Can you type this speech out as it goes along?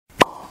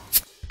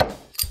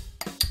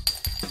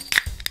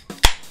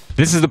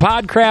This is the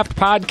Podcraft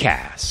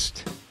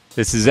Podcast.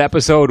 This is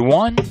episode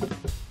 1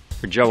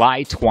 for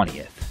July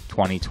 20th,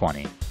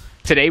 2020.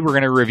 Today we're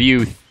going to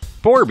review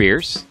 4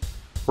 beers.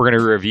 We're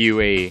going to review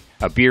a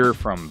beer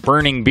from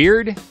Burning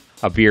Beard,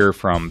 a beer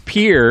from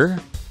Pier,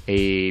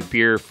 a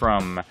beer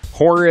from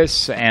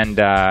Horus, and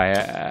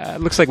it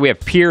looks like we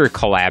have Pier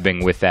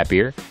collabing with that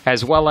beer,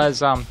 as well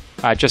as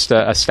just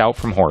a stout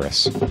from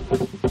Horus.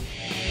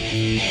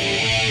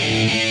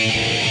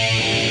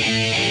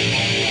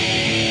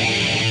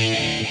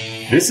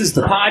 This is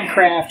the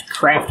Podcraft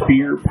Craft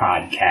Beer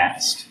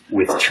Podcast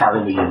with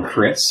Charlie and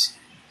Chris.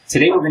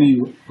 Today we're going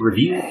to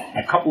review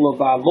a couple of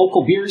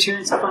local beers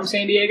here from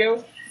San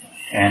Diego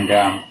and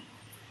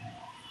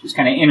just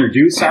kind of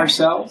introduce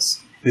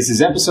ourselves. This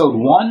is episode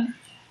 1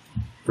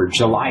 for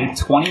July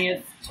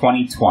 20th,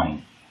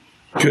 2020.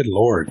 Good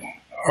Lord.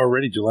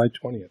 Already July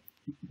 20th.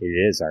 It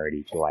is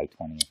already July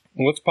 20th.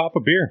 Well, let's pop a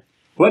beer.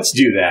 Let's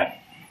do that.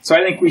 So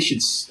I think we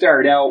should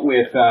start out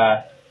with,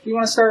 what do you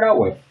want to start out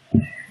with?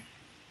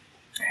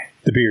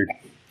 The beard.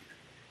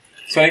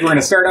 So I think we're going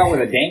to start out with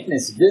a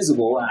Dankness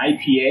Visible, an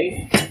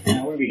IPA.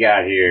 Now, what do we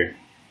got here?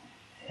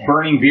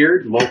 Burning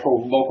Beard,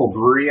 local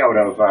brewery out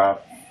of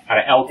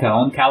El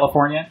Cajon,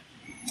 California.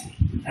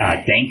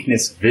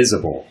 Dankness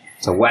Visible.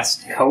 It's a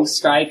West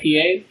Coast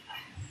IPA.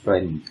 Go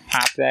ahead and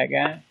pop that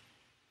guy.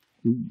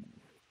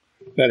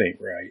 That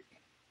ain't right.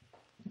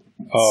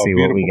 Let's see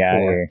what we got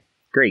here.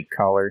 Great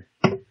color.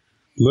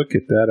 Look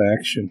at that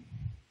action.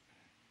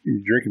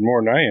 You're drinking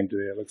more than I am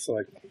today, it looks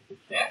like.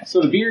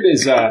 So the beard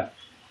is has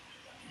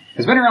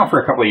been around for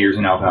a couple of years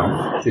in El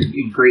Cajon. It's a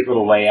great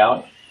little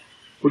layout.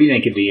 What do you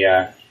think of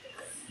the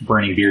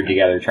Burning Beard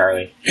together,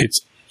 Charlie?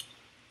 It's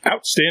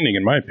outstanding,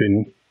 in my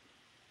opinion.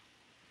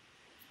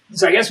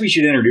 So I guess we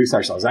should introduce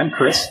ourselves. I'm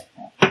Chris,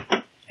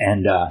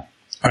 and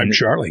I'm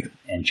Charlie.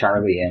 And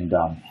Charlie, and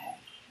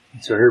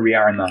so here we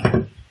are in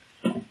the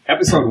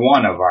episode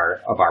 1 of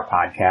our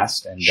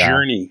podcast and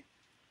Journey.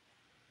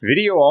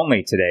 Video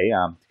only today,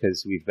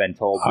 because we've been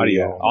told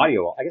audio.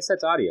 Audio. I guess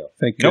that's audio.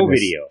 Thank no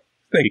goodness. video.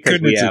 Thank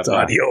goodness it's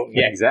audio.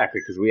 Yeah,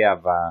 exactly, because we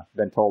have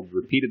been told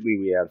repeatedly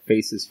we have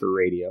faces for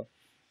radio.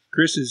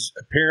 Chris is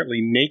apparently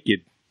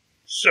naked.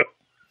 So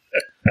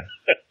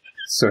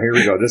here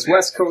we go. This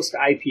West Coast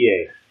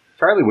IPA.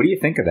 Charlie, what do you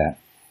think of that?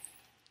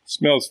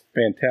 Smells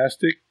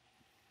fantastic.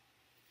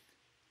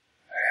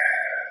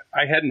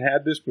 I hadn't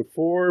had this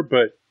before,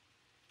 but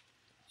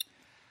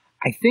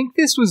I think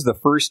this was the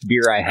first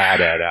beer I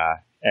had at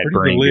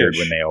Burning Beard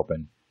when they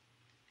opened.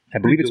 I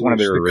believe it's one of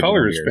their original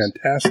beers. The color is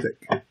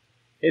fantastic.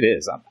 It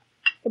is. I'm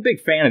a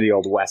big fan of the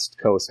old West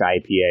Coast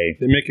IPA.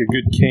 They make a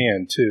good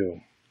can,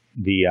 too.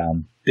 The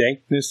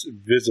Dankness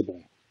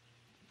Visible.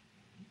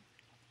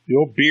 The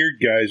old Beard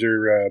guys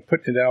are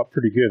putting it out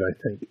pretty good, I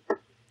think.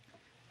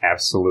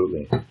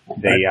 Absolutely.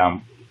 They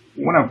I'd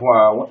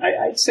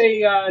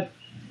say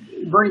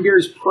Burning Beard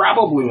is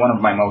probably one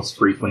of my most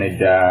frequented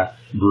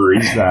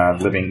breweries,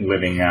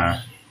 living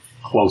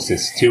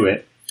closest to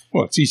it.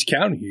 Well, it's East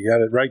County. You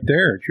got it right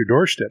there at your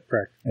doorstep,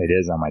 practically. It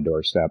is on my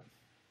doorstep.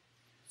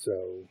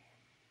 So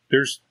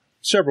there's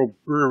several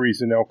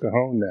breweries in El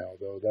Cajon now,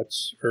 though.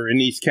 Or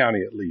in East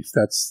County at least.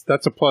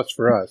 That's a plus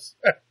for us.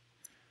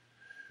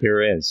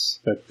 There is.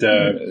 But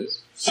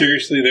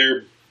seriously,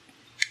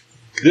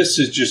 this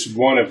is just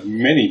one of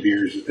many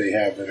beers that they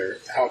have that are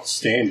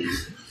outstanding.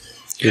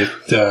 It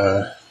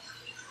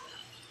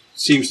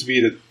seems to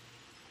be that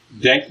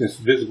Dankness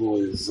Visible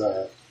is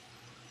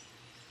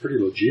pretty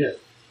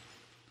legit.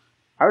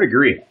 I would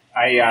agree.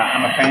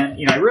 I'm a fan.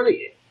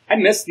 I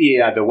miss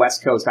the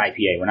West Coast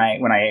IPA. When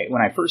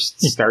I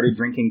first started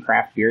drinking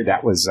craft beer,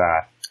 that was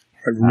I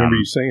remember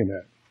you saying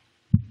that.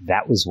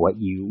 That was what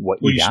you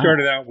you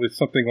started out with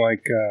something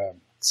like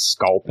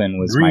Sculpin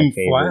was Green my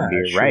favorite Flash,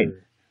 beer, right?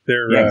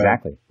 Yeah,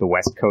 exactly. The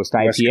West Coast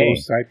IPA. West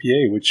Coast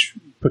IPA, which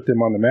put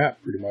them on the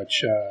map pretty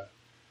much.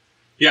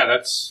 Yeah,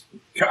 that's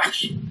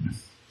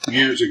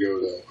years ago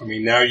though. I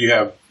mean, now you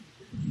have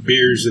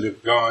beers that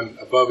have gone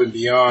above and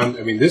beyond.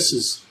 I mean, this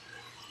is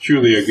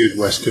truly a good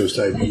West Coast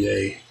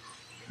IPA.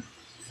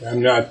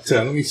 I'm not,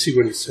 let me see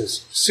what it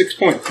says.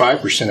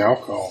 6.5%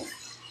 alcohol.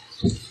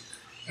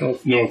 I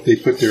don't know if they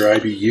put their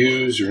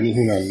IBUs or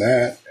anything on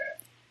that.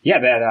 Yeah,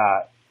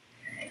 that,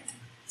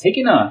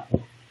 taking a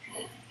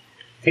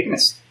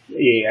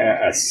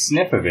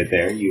sniff of it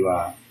there, you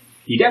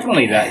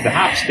definitely, the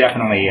hops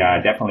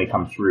definitely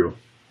come through.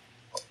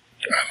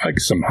 I like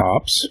some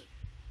hops.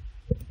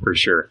 For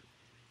sure.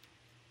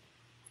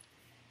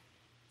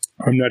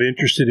 I'm not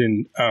interested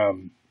in,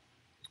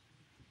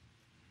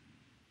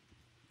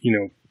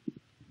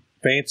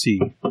 fancy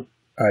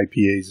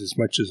IPAs as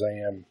much as I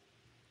am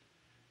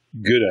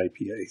good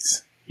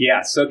IPAs.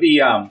 Yeah, so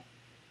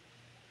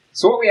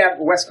what we have,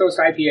 West Coast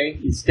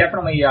IPA, is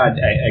definitely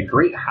a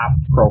great hop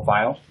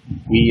profile.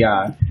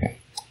 It's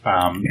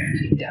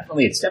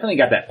definitely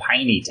got that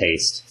piney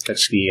taste.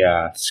 That's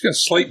it's got a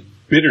slight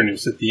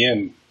bitterness at the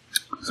end.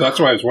 So that's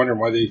why I was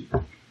wondering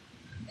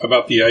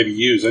about the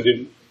IBUs. I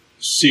didn't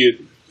see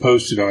it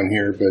posted on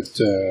here, but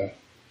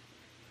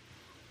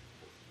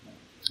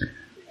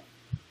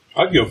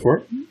I'd go for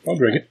it. I'll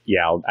drink it.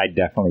 Yeah, I'd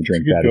definitely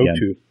drink It's a that good again.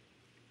 go-to.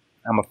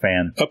 I'm a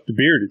fan. Up the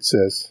beard, it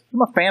says.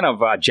 I'm a fan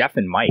of Jeff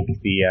and Mike,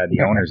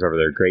 the owners over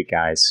there. Great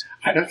guys.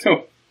 I don't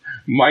know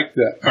Mike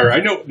I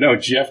don't know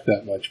Jeff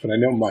that much, but I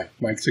know Mike.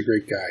 Mike's a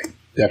great guy.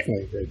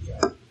 Definitely a great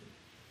guy.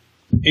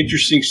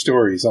 Interesting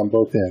stories on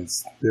both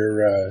ends.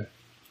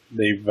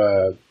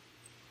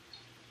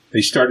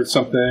 They started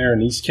something there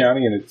in East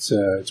County, and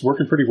it's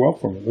working pretty well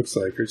for them. It looks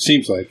like, or it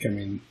seems like. I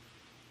mean,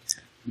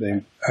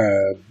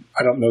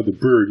 I don't know the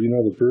brewer. Do you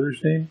know the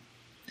brewer's name?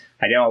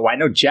 I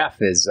know Jeff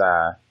is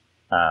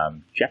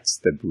Jeff's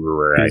the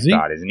brewer. Is he?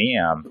 Thought, isn't he?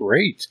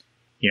 Great.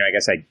 I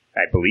guess I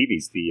believe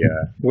he's the.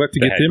 We'll have to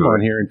the get head them brewer.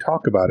 on here and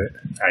talk about it.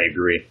 I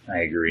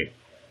agree.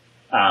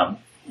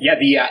 Yeah,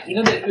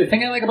 the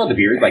thing I like about the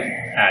beer, like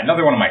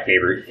another one of my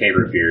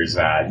favorite beers,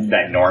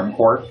 that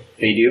Normcore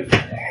they do.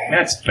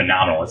 That's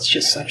phenomenal. It's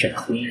just such a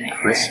clean,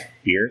 crisp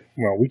beer.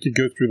 Well, we could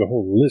go through the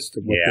whole list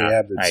of what they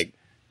have that's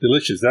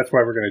delicious. That's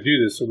why we're going to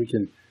do this, so we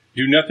can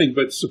do nothing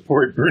but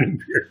support Burning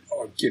Beer.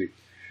 Oh, I'm kidding.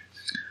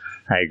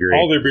 I agree.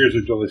 All their beers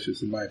are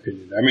delicious, in my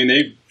opinion. I mean,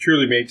 they've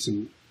truly made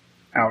some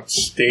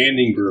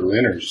outstanding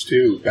Berliners,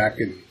 too, back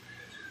in,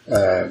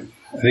 I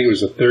think it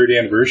was the third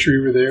anniversary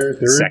we were there.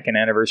 Second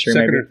anniversary,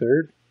 Second maybe? or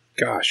third.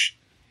 Gosh,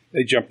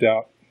 they jumped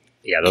out.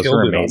 Yeah, those Killed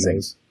were it on amazing.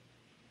 those.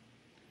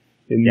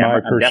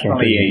 I'm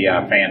definitely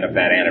a fan of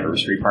that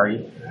anniversary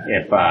party.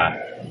 If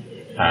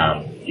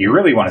you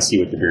really want to see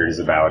what the beer is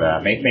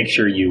about, make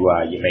sure you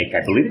make.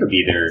 I believe it'll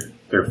be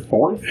their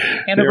fourth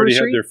anniversary. They already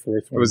had their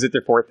fourth one. Or was it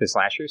their fourth this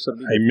last year? So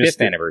I missed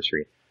fifth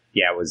anniversary.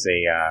 Yeah, it was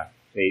a.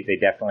 They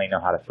definitely know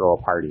how to throw a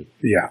party.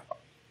 Yeah.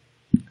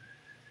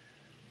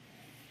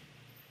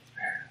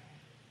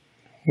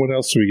 What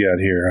else we got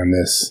here on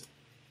this?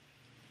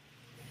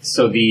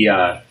 So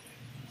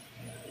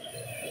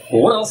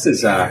what else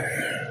is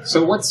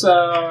so what's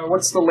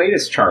the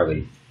latest,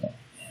 Charlie?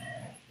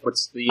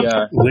 What's the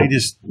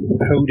latest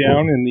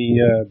hoedown in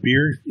the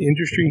beer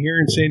industry here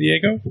in San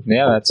Diego?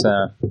 Yeah, that's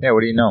what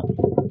do you know?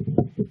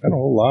 Not a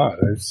whole lot.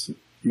 I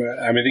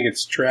think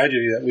it's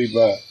tragedy that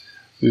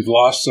we've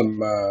lost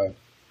some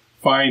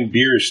fine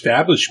beer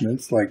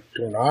establishments like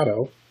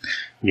Tornado.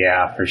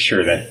 Yeah, for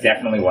sure. That's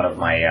definitely one of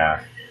my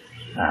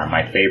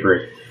my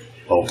favorite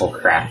local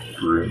craft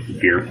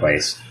beer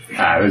place.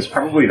 It was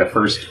probably the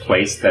first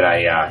place that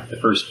the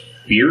first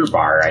beer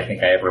bar I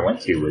think I ever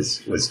went to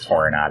was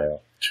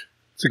Tornado.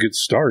 It's a good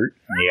start.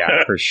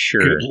 Yeah, for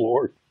sure. Good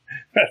Lord.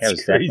 That's it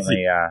was crazy.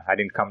 Definitely, I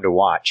didn't come to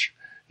watch.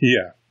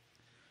 Yeah.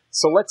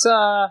 So let's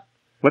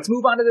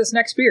move on to this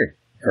next beer.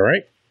 All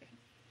right.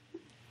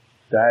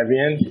 Dive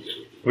in.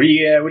 What do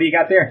you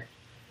got there?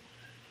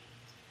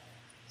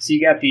 So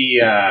you got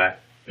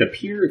the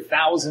Pure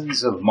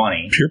Thousands of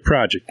Money. Pure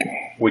Project.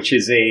 Which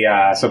is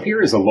so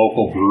Pure is a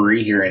local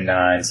brewery here in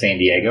San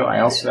Diego.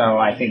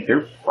 I think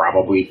they're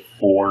probably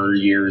 4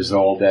 years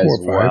old as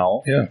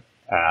well. Yeah.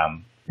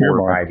 4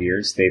 or 5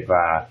 years.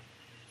 They're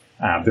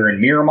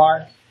in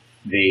Miramar.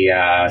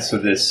 So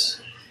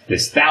this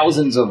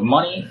Thousands of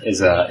Money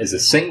is a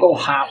single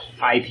hop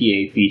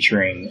IPA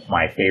featuring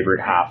my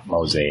favorite hop,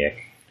 Mosaic.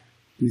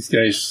 These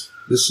guys,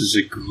 this is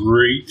a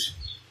great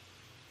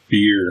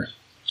beer.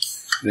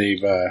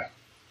 They've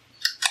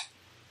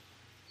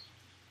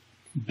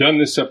done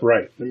this up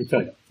right. Let me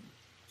tell you.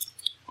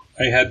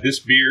 I had this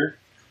beer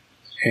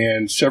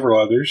and several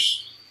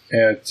others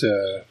at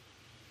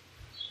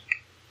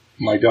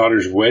my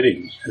daughter's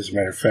wedding, as a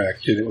matter of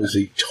fact, and it was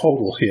a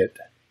total hit.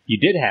 You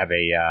did have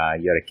you had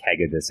a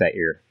keg of this at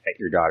your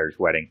daughter's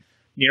wedding.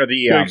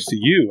 Thanks to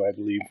you, I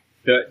believe.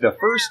 The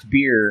first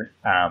beer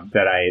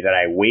that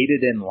I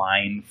waited in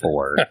line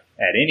for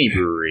at any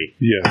brewery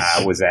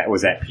was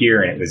at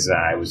Pure, and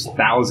it was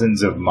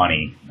Thousands of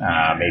Money.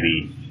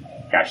 Maybe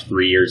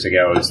 3 years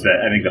ago. It was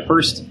I think the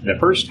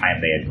first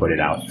time they had put it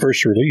out.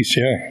 First release,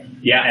 yeah.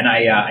 Yeah, and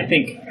I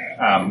think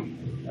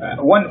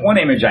one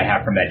image I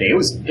have from that day, it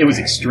was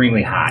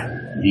extremely hot. I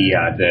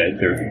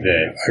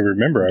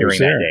remember I was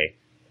there. That day.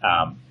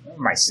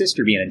 My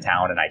sister being in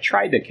town, and I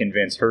tried to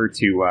convince her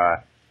to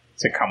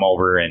come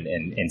over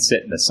and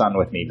sit in the sun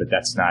with me, but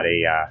that's not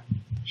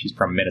she's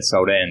from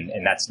Minnesota,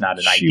 and that's not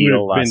an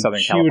ideal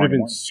Southern California. She would have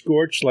been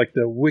scorched like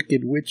the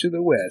Wicked Witch of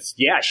the West.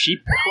 Yeah, she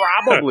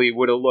probably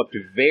would have looked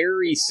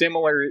very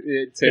similar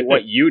to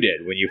what you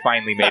did when you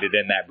finally made it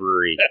in that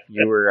brewery.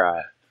 You were.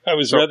 I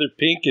was rather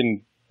pink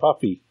and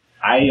puffy.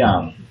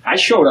 I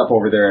showed up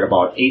over there at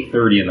about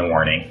 8:30 in the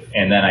morning,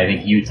 and then I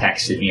think you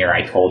texted me or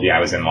I told you I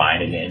was in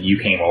line, and then you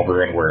came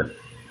over and were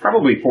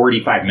probably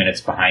 45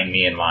 minutes behind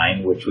me in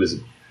line, which was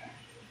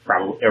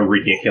probably a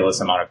ridiculous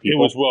amount of people.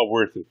 It was well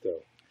worth it,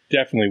 though.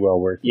 Definitely well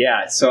worth it.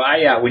 Yeah, so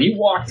when you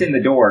walked in the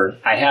door,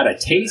 I had a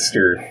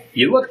taster.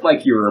 You looked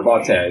like you were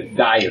about to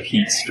die of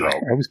heat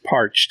stroke. I was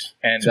parched,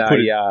 and to put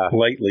it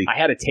politely. I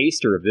had a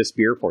taster of this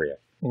beer for you.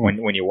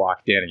 When you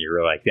walked in and you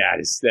were like,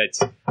 that's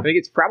I think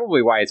it's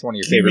probably why it's one of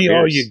your favorite beers. Give me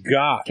all you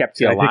got. Kept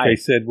you alive. I think I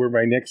said were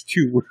my next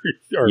 2 words.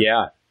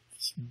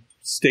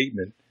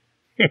 Statement.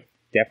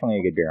 Definitely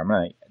a good beer.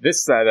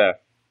 It's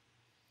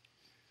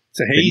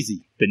a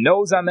hazy. The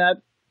nose on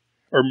that,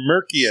 Or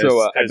murky, as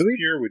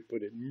Pierre would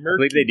put it. Murky. I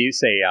believe they do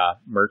say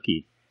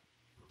murky.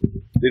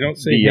 They don't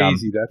say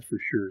hazy, that's for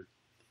sure.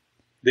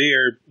 They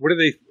are, what are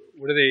they?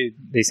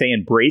 They say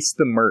embrace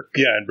the murk.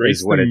 Yeah, embrace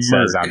is what the it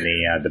says on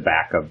the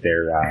back of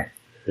their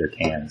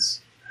cans.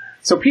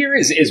 So Pierre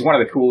is one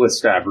of the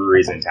coolest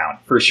breweries in town,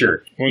 for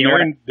sure. Well,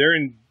 they're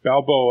in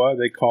Balboa,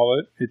 they call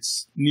it.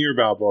 It's near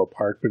Balboa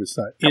Park, but it's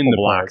not in the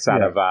blocks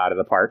park. out of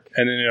the park.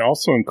 And then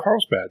also in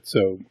Carlsbad,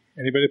 so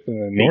anybody up in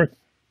the north.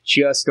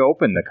 Just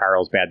opened the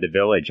Carlsbad, the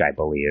village, I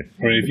believe.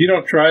 I mean, if you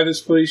don't try this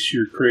place,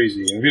 you're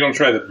crazy. And if you don't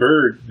try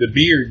the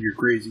beer, you're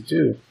crazy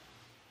too.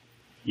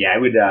 Yeah, I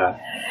would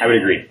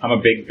agree. I'm a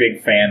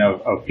big fan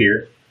of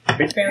Pierre.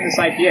 Big fan of this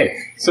IPA.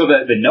 So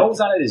the nose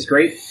on it is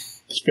great.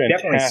 It's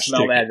fantastic. Definitely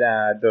smell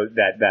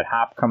that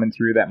hop coming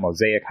through, that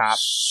mosaic hop.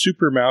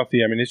 Super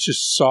mouthy. I mean, it's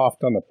just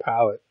soft on the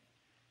palate.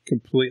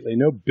 Completely.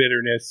 No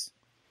bitterness.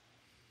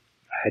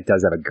 It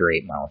does have a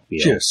great mouthfeel.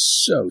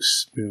 Just so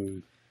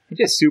smooth. It's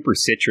just super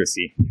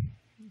citrusy.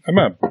 I'm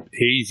a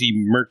hazy,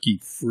 murky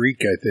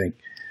freak, I think.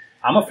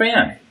 I'm a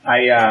fan.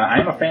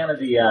 I'm a fan of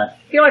the.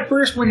 At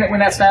first when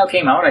that style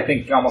came out, I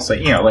think almost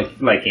like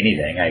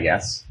anything, I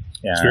guess.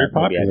 Yeah, it's very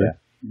popular.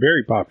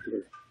 Very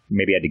popular.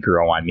 Maybe had to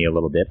grow on me a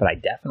little bit, but I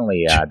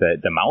definitely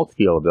the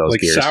mouthfeel of those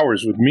beers. Like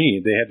sours with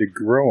me, they had to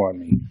grow on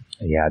me.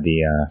 Yeah,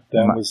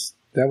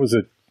 that was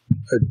a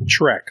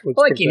trek. Let's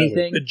like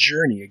anything, a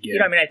journey again. You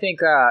know, I think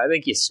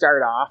you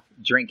start off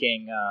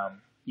drinking,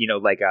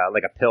 like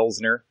a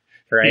pilsner,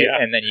 right?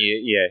 Yeah. And then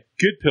you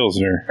good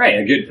pilsner, right?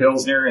 A good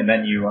pilsner, and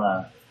then you.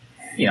 I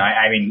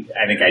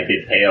think I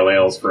did pale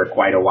ales for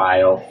quite a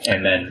while,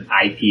 and then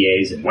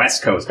IPAs and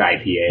West Coast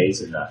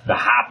IPAs, and the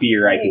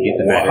hoppier I could get,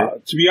 the better.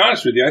 To be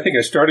honest with you, I think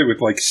I started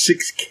with like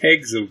 6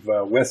 kegs of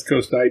West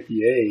Coast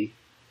IPA,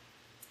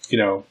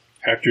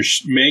 after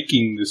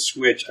making the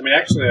switch. I mean,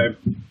 actually,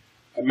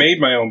 I made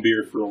my own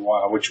beer for a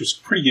while, which was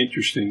pretty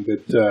interesting,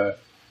 but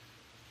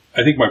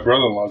I think my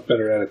brother-in-law is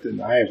better at it than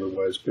I ever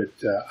was, but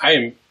I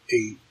am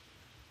the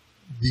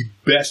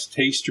best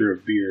taster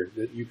of beer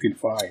that you can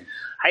find.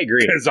 I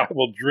agree. Because I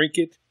will drink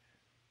it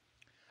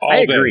all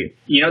I day. agree.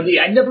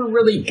 I never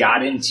really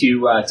got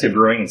into to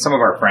brewing. Some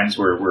of our friends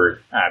were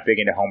big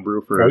into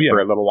homebrew for a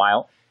little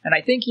while. And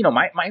I think,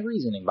 my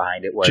reasoning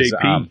behind it was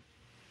JP.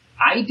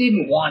 I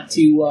didn't want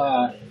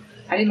to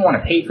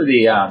pay for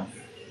the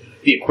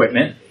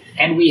equipment.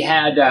 And we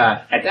had,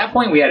 at that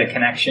point, we had a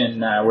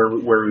connection where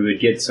we would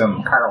get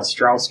some Karl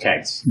Strauss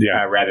kegs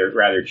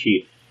rather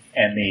cheap.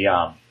 And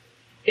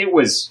it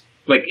was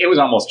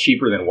almost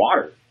cheaper than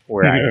water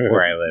where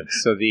I live.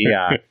 So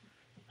that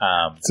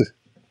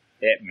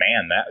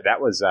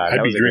was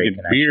I'd be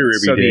drinking beer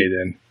every day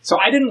then. So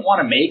I didn't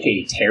want to make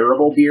a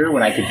terrible beer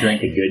when I could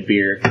drink a good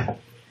beer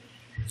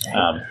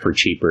for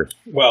cheaper.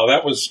 Well,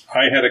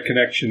 I had a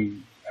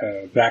connection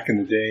back in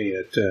the day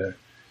at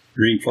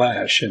Green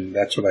Flash, and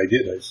that's what I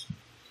did. I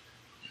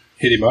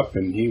hit him up,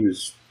 and he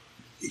was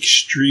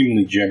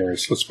extremely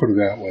generous. Let's put it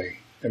that way.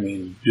 I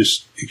mean,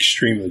 just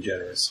extremely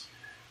generous.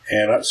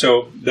 And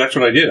so that's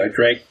what I did. I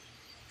drank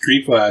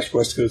Green Flash,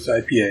 West Coast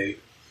IPA.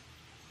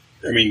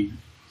 I mean,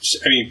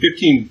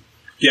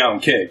 15-gallon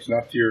kegs,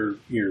 not your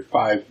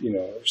 5,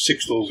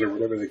 sixtels or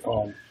whatever they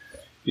call them.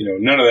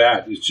 None of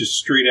that. It's just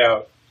straight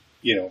out,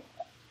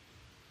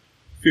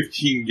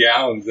 15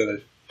 gallons at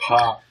a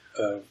pop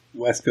of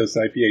West Coast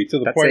IPA to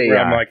the point where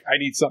I'm like, I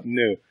need something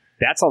new.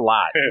 That's a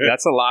lot.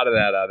 That's a lot of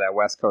that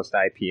West Coast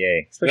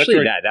IPA.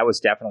 Especially that was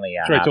definitely.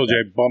 That's why I told you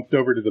I bumped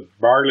over to the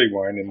barley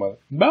wine and went,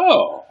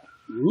 "Oh,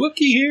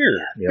 looky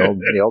here."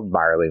 The old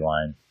barley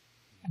wine.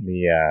 I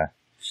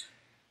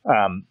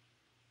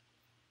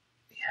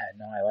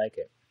like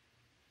it.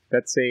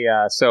 That's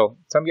so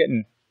I'm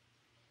getting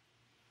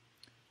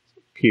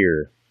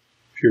Pure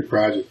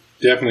Project.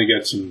 Definitely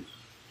got some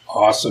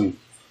awesome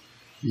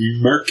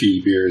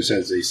murky beers,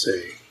 as they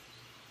say.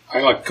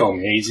 I like to call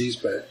them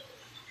hazies, but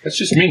that's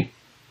just me.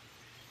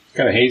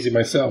 Kind of hazy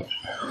myself.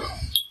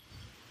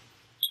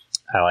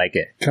 I like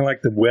it. Kind of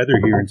like the weather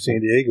here in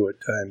San Diego at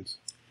times.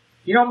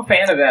 I'm a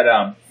fan of that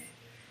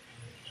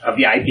of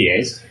the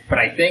IPAs, but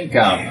I think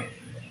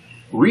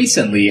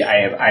recently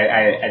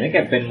I think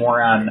I've been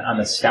more on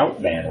the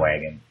stout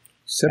bandwagon.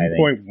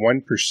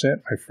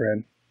 7.1%, my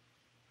friend.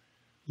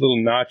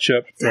 Little notch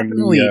up from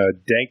the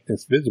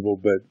dankness visible,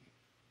 but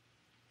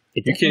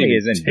it definitely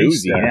isn't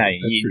boozy.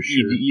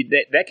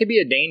 That could be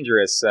a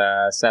dangerous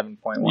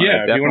 7.1.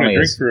 Yeah, if you want to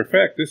drink for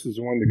effect, this is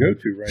the one to go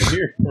to right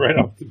here, right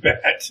off the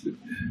bat.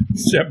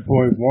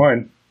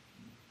 7.1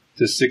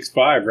 to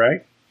 6.5,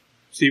 right,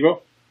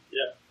 Steve-O?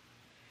 Yeah.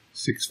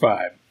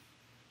 6.5.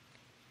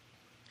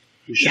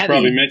 We should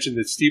probably mention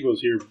that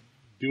Steve-O's here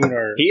doing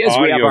our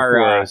audio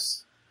for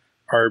us.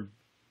 Our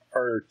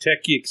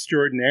techie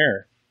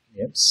extraordinaire.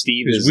 Yep,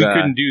 Steve is. We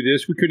couldn't do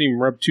this. We couldn't even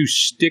rub 2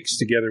 sticks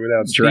together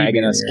without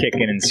dragging us,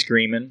 kicking and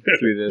screaming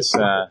through this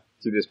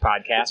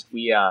podcast.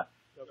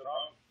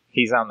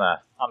 He's on the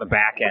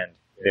back end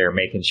there,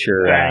 making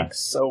sure. Thanks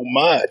so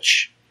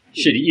much.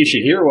 You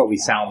should hear what we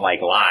sound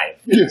like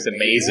live. It's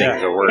amazing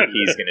the work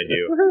he's going to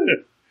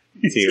do.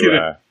 He's going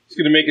to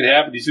make it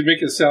happen. He's going to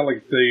make it sound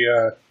like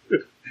the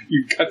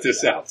You cut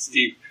this out,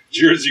 Steve.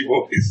 Jersey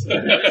boys.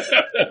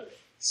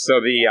 So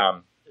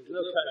the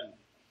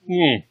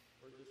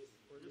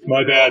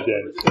My bad,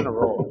 Dad.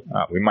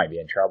 we might be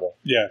in trouble.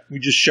 Yeah, we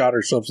just shot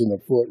ourselves in the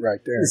foot right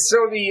there.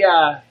 So the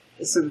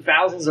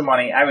thousands of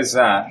money. I was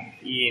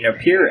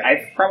Pierre.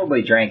 I've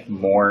probably drank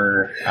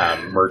more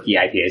murky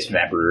IPAs from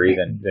that brewery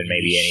than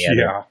maybe any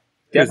other. Yeah,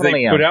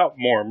 Definitely they put out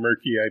more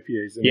murky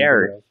IPAs than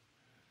anything else.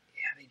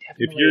 They definitely.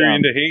 If you're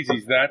into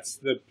hazies, that's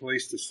the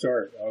place to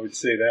start. I would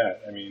say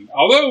that. I mean,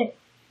 although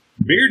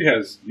Beard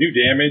has New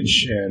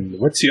Damage, and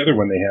what's the other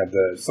one they have?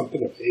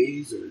 Something of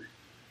haze, or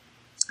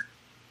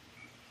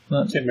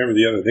I can't remember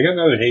the other. They got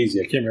another hazy.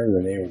 I can't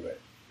remember the name of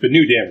it. But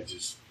New Damage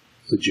is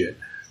legit.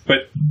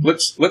 But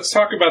let's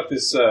talk about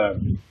this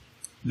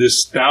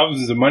this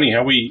thousands of money.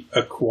 How we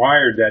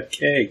acquired that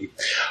keg?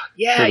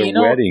 Yeah, for the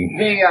wedding.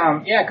 They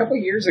a couple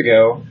of years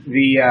ago,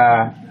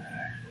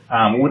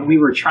 when we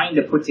were trying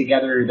to put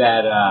together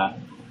that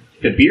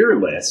the beer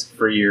list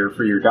for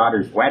your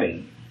daughter's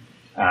wedding.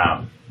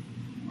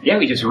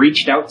 We just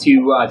reached out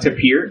to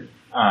Pierre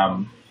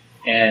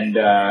and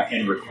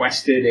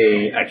requested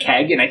a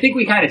keg, and I think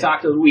we kind of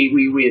talked.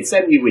 We had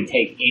said we would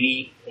take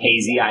any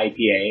hazy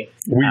IPA.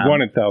 We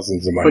wanted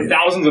thousands of money, but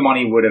thousands of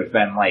money would have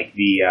been like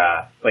the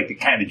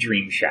kind of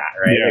dream shot,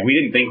 right? Yeah. Like we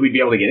didn't think we'd be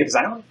able to get it because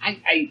I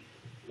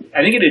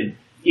think it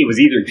was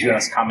either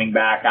just coming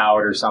back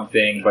out or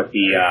something, but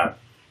they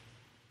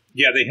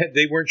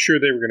weren't sure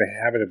they were going to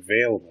have it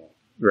available,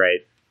 right?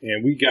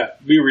 And we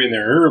were in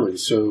there early,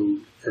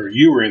 or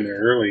you were in there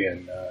early,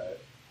 and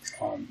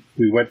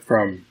we went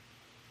from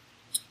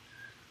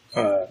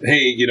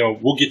hey,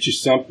 we'll get you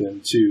something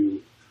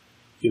to,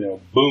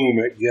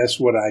 boom, guess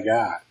what I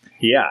got.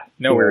 Yeah,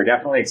 no, we were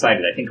definitely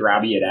excited. I think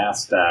Robbie had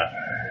asked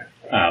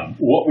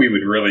what we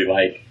would really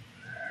like,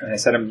 and I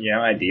said,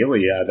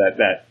 ideally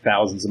that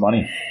thousands of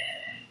money.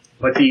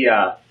 But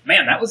that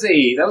was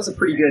a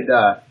pretty good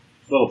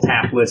little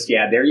tap list you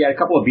had there. You had a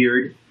couple of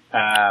Beard.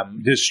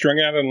 Just Strung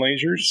Out on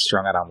Lasers.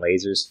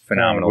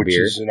 Phenomenal which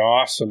beer. Which is an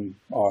awesome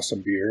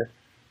beer.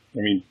 I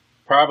mean,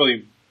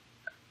 probably,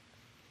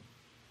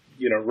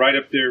 right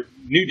up there.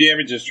 New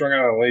Damage and Strung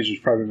Out on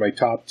Lasers probably my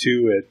top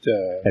two at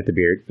the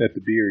Beard. At the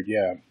Beard,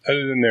 yeah.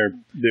 Other than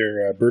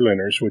their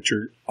Berliners, which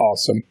are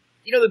awesome.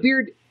 The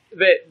Beard.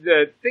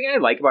 The thing I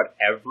like about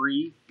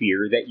every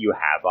beer that you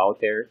have out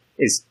there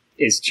is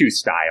to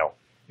style.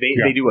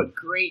 They do a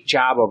great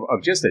job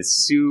of just a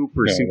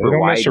super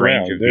wide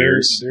range of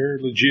beers. They're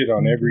legit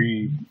on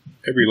every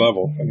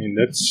level. I mean,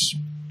 that's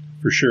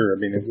for sure. I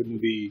mean, they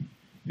wouldn't be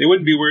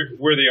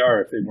where they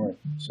are if they weren't.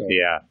 So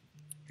yeah,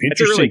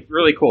 it's a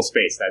really cool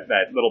space.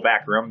 That little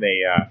back room.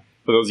 They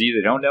for those of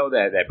you that don't know,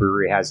 that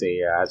brewery has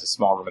a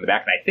small room in the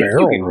back, and I think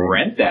you can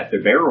rent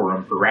the barrel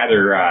room for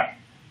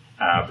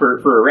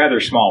for a rather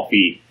small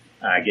fee.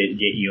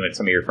 Get you and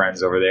some of your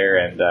friends over there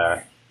and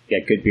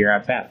get good beer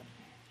on tap.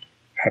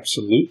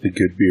 Absolutely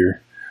good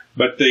beer.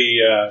 But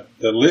the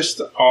list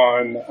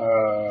on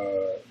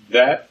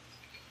that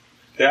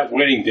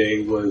wedding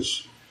day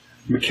was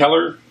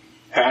McKellar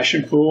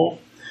Passion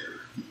Pool,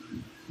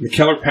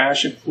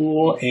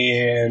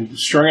 and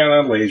Strung Out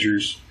on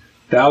Lasers,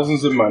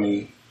 Thousands of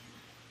Money,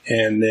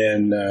 and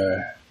then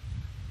let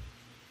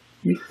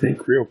me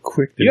think real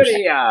quick. Didn't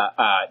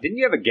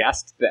you have a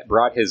guest that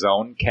brought his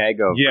own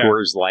keg of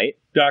Coors Light?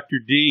 Dr.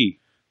 D.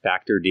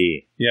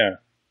 Yeah.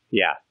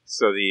 Yeah.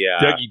 So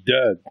Dougie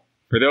Doug.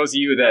 For those of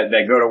you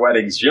that go to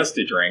weddings just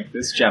to drink,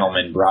 this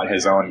gentleman brought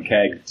his own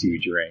keg to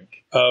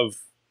drink. Of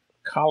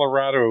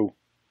Colorado's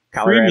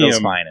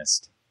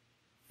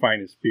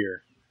finest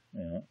beer.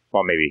 Yeah.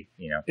 Well, maybe,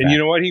 And you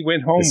know what? He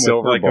went home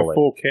with like a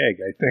full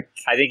keg, I think.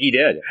 I think he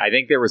did. I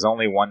think there was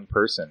only one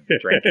person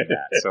drinking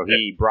that. So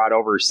he brought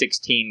over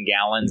 16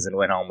 gallons and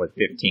went home with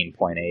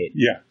 15.8.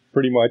 Yeah,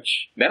 pretty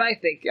much. Then I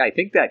think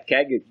that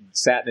keg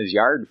sat in his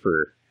yard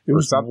for... It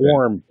was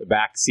warm. The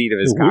back seat of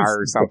his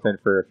car or something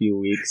for a few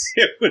weeks.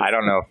 I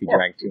don't know if he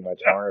drank too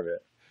much more of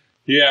it.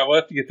 Yeah,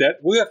 we'll have to get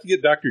that. We'll have to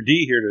get Dr.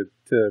 D here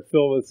to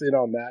fill us in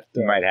on that.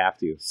 You might have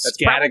to. That's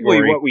category.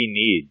 Probably what we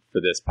need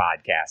for this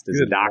podcast is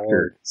a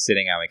doctor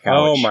sitting on the couch.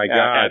 Oh my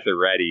God. At the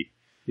ready.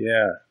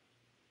 Yeah.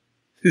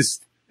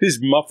 His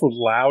muffled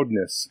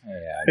loudness. Yeah,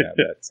 I know.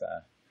 But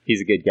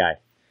he's a good guy.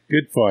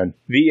 Good fun.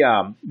 The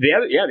other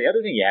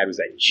thing you had was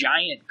a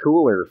giant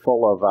cooler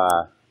full of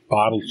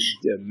bottles,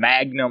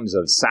 magnums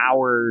of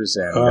sours,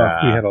 and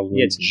we had a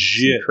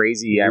legit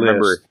crazy. list. I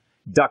remember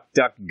Duck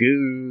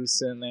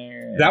Goose in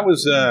there. That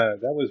was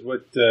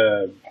what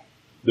the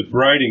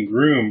bride and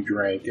groom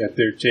drank at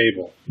their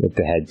table, at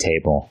the head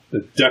table.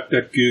 The Duck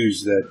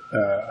Goose that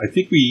I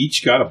think we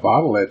each got a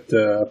bottle up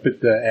at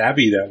the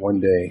Abbey that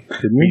one day,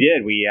 didn't we? We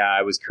did.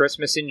 It was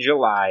Christmas in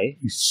July.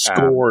 We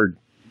scored.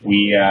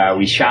 We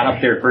shot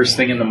up there first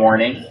thing in the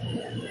morning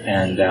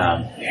and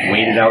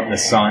waited out in the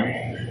sun.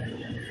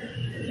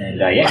 And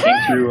came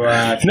through.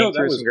 That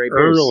was some great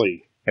early.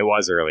 Beers. It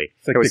was early.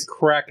 It's like the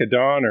crack of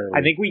dawn early.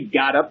 I think we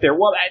got up there.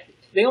 Well,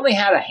 they only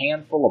had a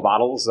handful of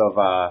bottles of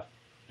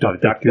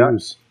Duck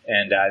Goose,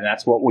 and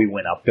that's what we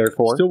went up there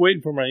for. Still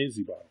waiting for my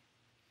Izzy bottle.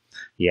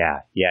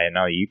 Yeah.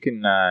 No, you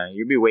can.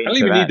 You'll be waiting. I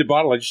don't even need the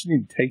bottle. I just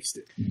need to taste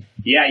it.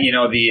 Yeah,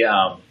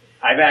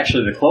 I've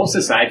actually the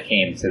closest I've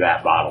came to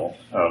that bottle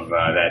of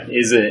that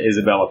is a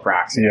Isabella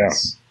Proxima.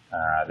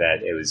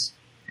 That it was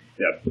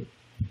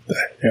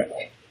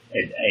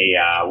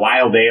a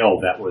wild ale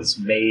that was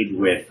made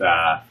with.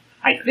 I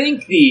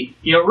think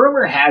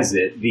rumor has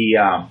it the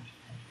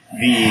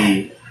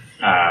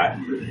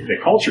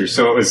culture.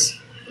 So it was.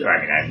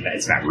 I mean,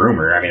 it's not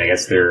rumor. I mean, I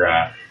guess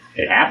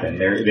it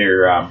happened.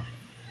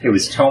 It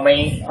was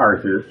Tomei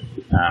Arthur,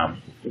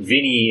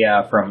 Vinny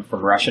from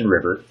Russian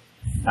River.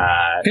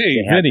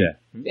 Hey, Vinny.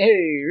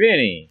 Hey,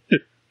 Vinny.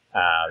 It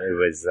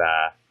was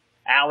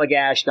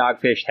Allagash,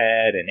 Dogfish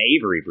Head, and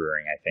Avery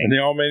Brewing, I think. And they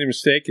all made a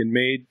mistake and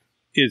made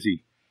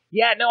Izzy.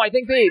 Yeah, no, I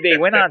think they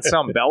went on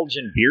some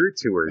Belgian beer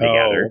tour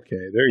together. Oh,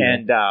 okay. There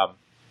you go.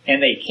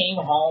 And they came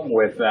home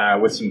with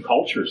some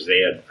cultures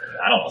they had,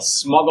 I don't know,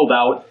 smuggled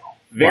out.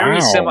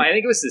 Very similar. I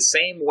think it was the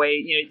same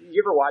way.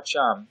 You ever watch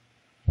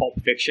Pulp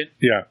Fiction?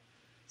 Yeah.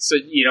 So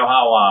you know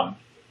how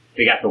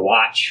they got the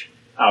watch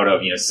out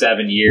of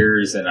 7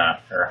 years and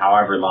or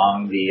however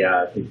long the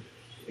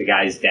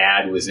guy's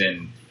dad was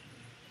in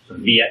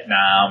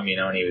Vietnam,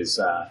 and he was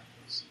a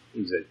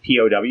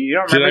POW. You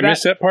don't remember Did I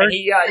miss that part? And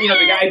he,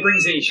 the guy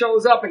brings in, he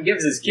shows up and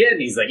gives his kid,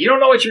 and he's like, "You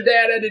don't know what your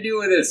dad had to do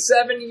with this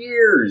 7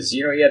 years.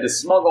 He had to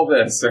smuggle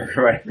this or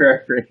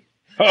whatever."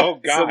 Oh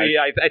God! So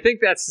I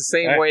think that's the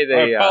same way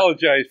they. I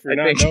apologize for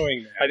not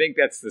knowing that. I think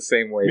that's the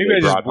same way. Maybe I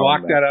just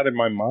blocked that out of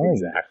my mind.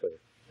 Exactly.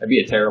 That'd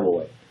be a terrible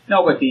way.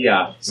 No, but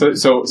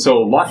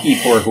so lucky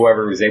for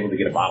whoever was able to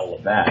get a bottle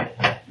of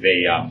that.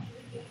 They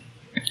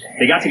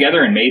got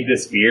together and made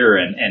this beer,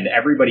 and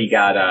everybody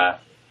got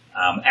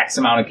X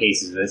amount of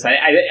cases of this.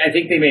 I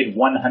think they made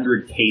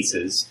 100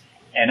 cases,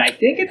 and I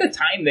think at the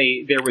time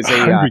there was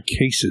 100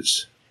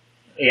 cases.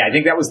 Yeah, I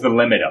think that was the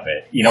limit of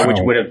it. Which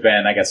would have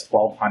been, I guess,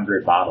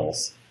 1,200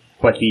 bottles.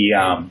 But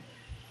when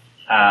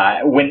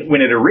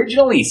it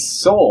originally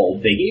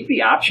sold, they gave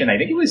the option. I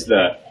think it was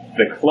the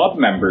club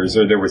members,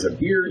 or there was a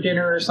beer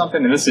dinner or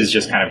something. And this is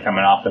just kind of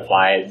coming off the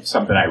fly,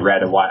 something I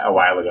read a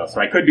while ago.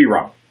 So I could be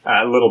wrong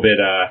a little bit,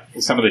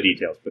 some of the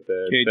details. But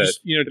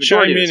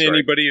chime in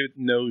anybody who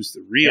knows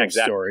the real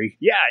story.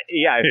 Yeah.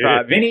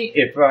 If Vinny,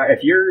 if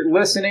you're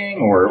listening,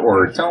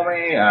 or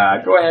Tomei,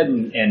 go ahead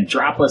and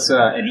drop us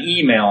an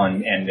email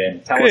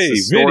and tell us the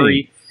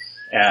story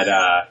at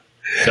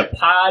the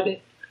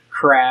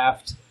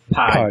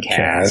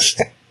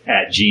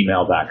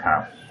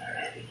podcraftpodcast@gmail.com.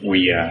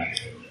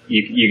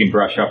 You can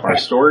brush up our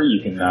story.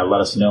 You can let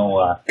us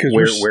know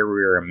where we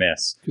were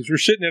amiss. Because we're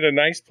sitting at a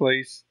nice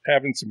place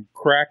having some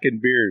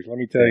cracking beers. Let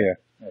me tell you.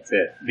 That's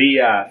it.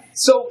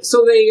 So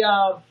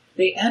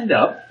they end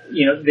up,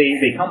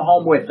 they come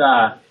home with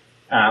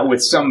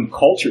some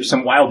culture,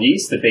 some wild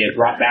yeast that they had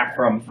brought back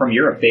from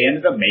Europe. They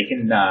ended up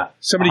making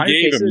somebody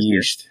gave them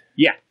yeast.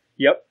 Yeah.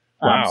 Yep.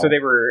 Wow. So they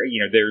were,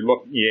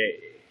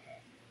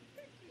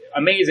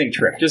 amazing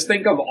trip. Just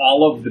think of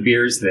all of the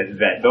beers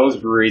that those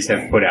breweries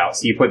have put out.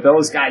 So you put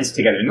those guys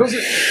together, and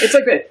it's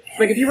like that.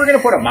 Like if you were going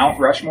to put a Mount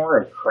Rushmore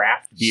of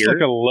craft beer, it's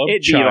like a love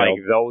it'd child. Be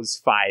like those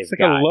five. It's like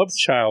guys. a love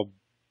child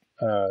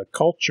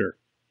culture,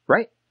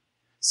 right?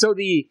 So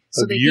they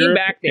Europe came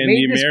back. They and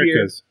made the this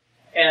Americas,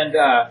 beer, and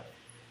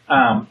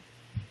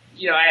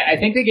I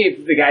think they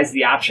gave the guys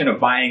the option of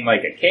buying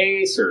like a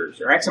case or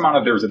X amount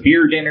of. There was a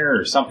beer dinner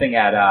or something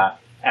at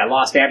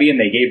Lost Abbey, and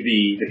they gave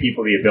the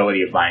people the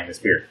ability of buying this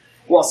beer.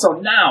 Well, so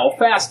now,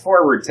 fast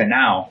forward to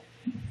now,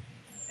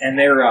 and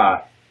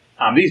they're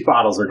these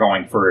bottles are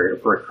going for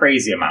a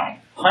crazy amount,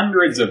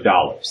 hundreds of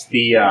dollars.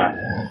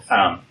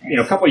 A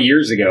couple of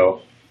years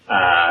ago,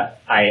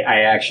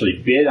 I actually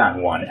bid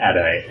on one at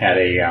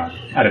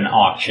an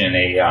auction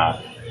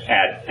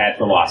at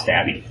the Lost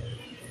Abbey.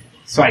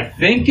 So I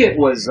think it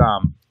was. I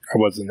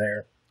wasn't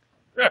there.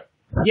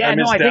 Yeah, I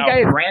think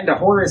I had ran to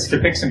Horace to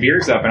pick some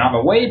beers up, and on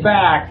the way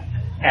back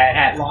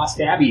at Lost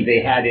Abbey,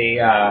 they had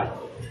a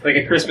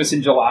Christmas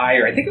in July,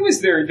 or I think it was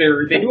they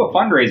do a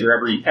fundraiser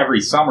every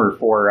summer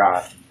for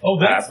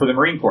the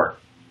Marine Corps.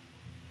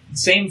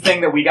 Same thing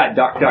that we got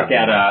Duck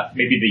at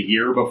maybe the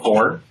year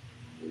before,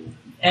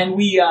 and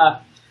we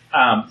a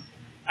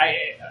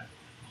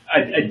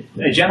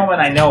gentleman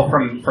I know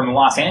from the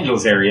Los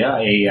Angeles area,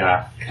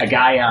 a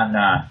guy on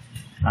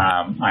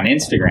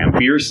Instagram,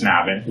 Beer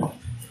Snobbin,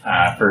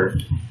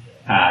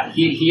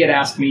 he had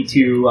asked me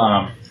to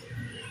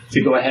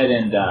go ahead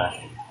and.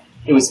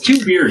 It was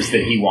 2 beers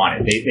that he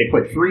wanted. They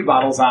put 3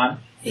 bottles on.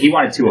 He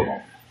wanted 2 of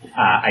them.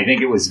 I think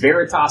it was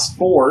Veritas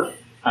 4.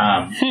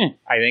 I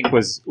think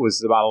was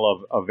the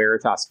bottle of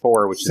Veritas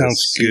 4, which sounds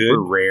is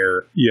super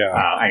rare. Yeah.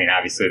 I mean,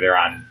 obviously they're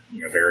on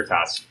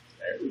Veritas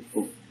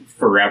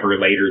forever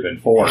later than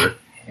 4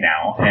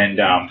 now. And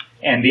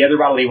the other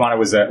bottle he wanted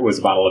was a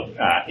bottle of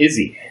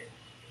Izzy.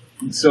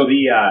 So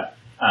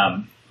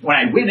when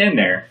I went in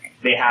there,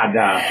 they had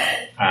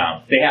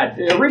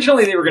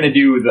originally they were going to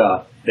do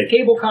the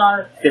cable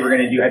car. They were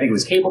going to do, I think it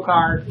was cable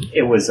car.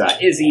 It was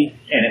Izzy,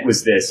 and it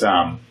was this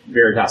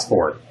Veritas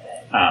 4.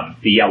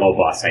 The yellow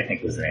bus, I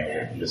think, was the name of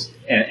it.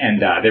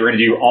 They were going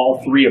to do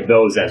all 3 of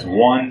those as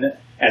one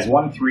as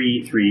one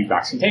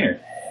 3-box container.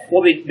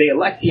 Well, they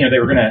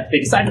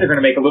decided they're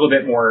gonna make a little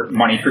bit more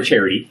money for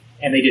charity,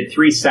 and they did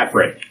three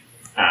separate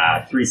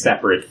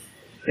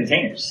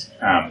containers.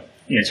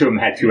 Two of them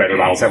had 2 other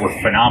bottles that were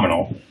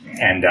phenomenal,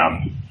 and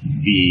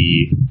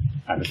the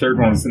third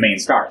one was the main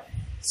star.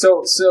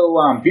 So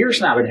Beer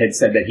Snobbin had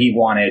said that he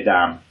wanted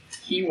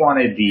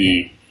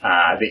the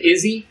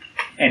Izzy,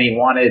 and he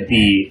wanted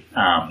the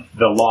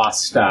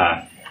lost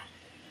the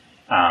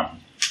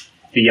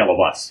Yellow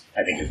Bus,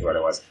 I think is what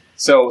it was.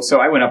 So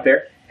I went up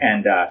there,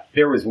 and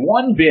there was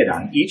one bid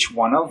on each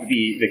one of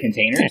the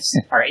containers,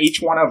 or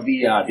each one of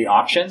the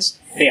auctions.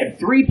 They had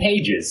 3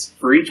 pages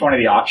for each one of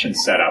the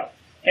auctions set up,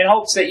 in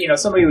hopes that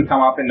somebody would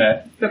come up, and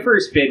the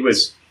first bid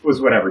was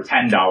whatever,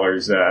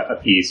 $10 a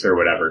piece or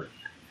whatever,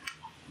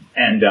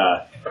 and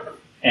I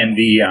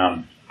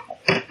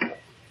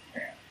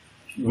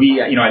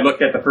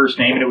looked at the first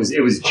name, and it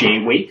was Jay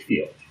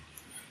Wakefield.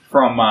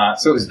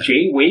 So it was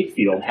Jay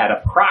Wakefield had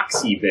a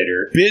proxy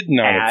bidder bidding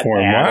on it for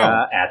him.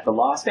 Wow. At the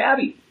Lost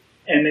Abbey,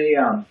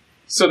 and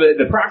so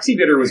the proxy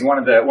bidder was one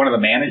of the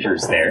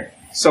managers there.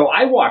 So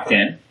I walked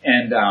in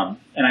and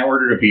I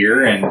ordered a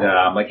beer, and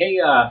I'm like, hey,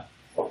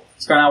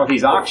 what's going on with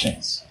these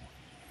auctions?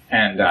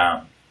 And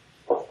I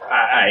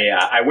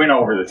went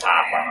over the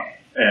top on them,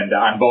 and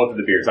on both of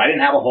the beers. I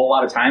didn't have a whole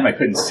lot of time. I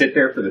couldn't sit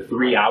there for the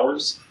 3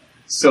 hours.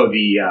 So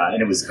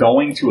and it was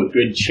going to a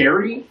good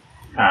charity.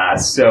 I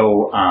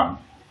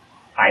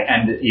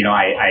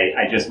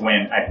just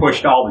went. I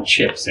pushed all the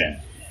chips in.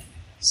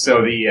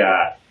 So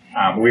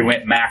we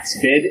went max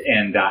bid,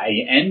 and I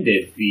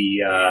ended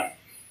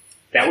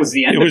that was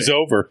the end. It was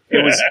over.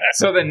 It was.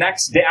 So the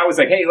next day, I was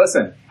like, "Hey,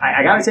 listen,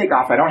 I got to take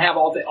off. I don't have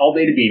all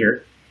day to be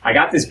here. I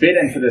got this bid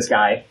in for this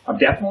guy. I'm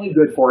definitely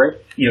good for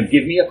it.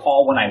 Give me a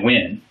call when I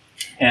win."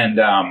 And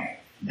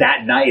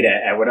that night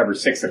at whatever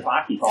 6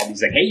 o'clock, he called.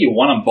 He's like, "Hey, you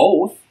won them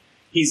both."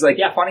 He's like,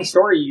 "Yeah, funny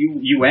story.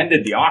 You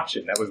ended the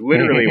auction. That was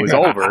literally, it was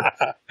over."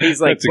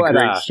 He's like, "That's a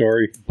great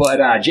story."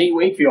 But Jay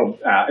Wakefield,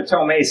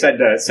 Tomei said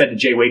to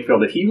Jay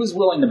Wakefield that he was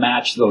willing to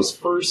match those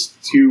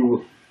first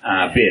 2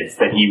 bids,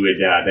 that he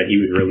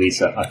would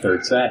release a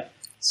third set.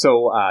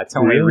 So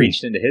Tomei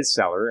reached into his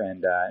cellar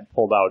and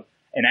pulled out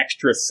an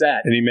extra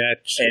set, and he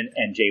matched,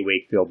 and Jay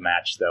Wakefield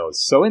matched those.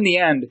 So in the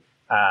end,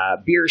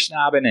 Beer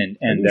Snobbin and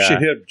you should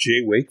hit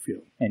Jay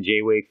Wakefield. And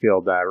Jay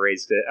Wakefield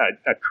raised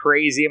a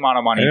crazy amount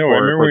of money. I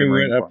remember we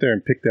went up there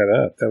and picked that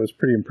up. That was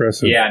pretty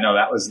impressive. Yeah, no,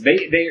 that was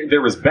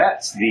there was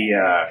bets.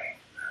 The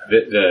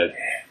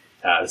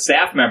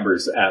staff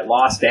members at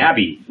Lost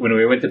Abbey, when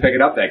we went to pick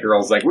it up, that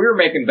girl's like, we were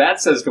making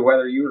bets as to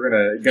whether you were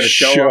gonna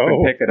show up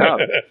and pick it up.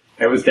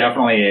 It was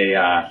definitely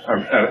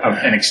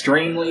an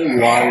extremely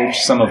large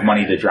sum of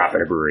money to drop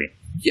at a brewery.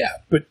 Yeah,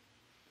 but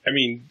I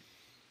mean,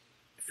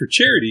 for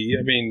charity,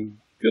 I mean,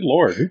 good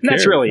Lord, who cares?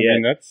 That's really it. I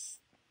mean, that's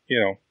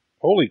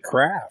holy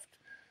craft.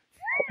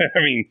 I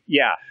mean,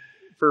 yeah,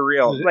 for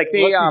real. Like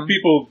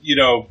people,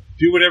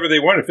 do whatever they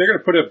want. If they're going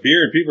to put up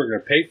beer and people are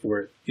going to pay for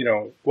it,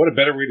 what a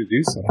better way to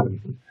do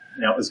something.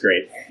 No, it was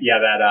great. Yeah,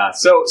 that.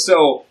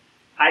 So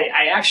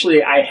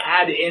I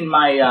had in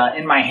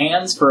my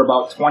hands for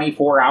about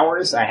 24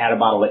 hours. I had a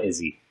bottle of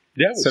Izzy.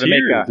 Yeah, it was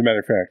here, as a matter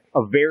of fact.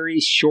 A very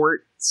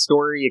short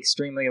story,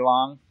 extremely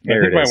long.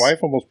 I think my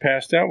wife almost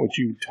passed out when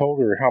you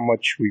told her how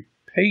much we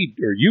paid,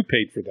 or you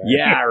paid for that.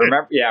 Yeah, I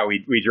remember. Yeah,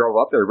 we drove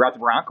up there. We brought the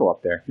Bronco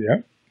up there.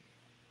 Yeah.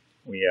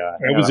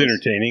 That was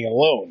entertaining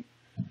alone.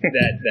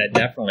 that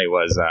definitely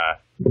was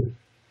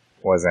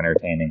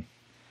entertaining.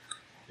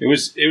 It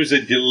was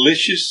a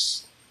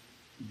delicious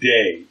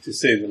day, to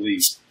say the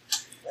least.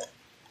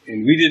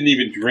 And we didn't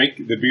even drink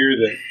the beer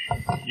that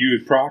you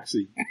had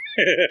proxied.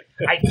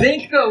 I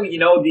think, though,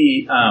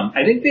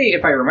 I think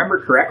if I remember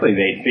correctly,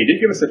 they did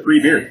give us a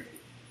free beer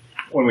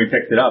when we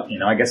picked it up.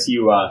 I guess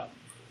you.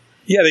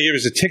 Yeah, they gave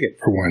us a ticket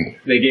for one.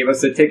 They gave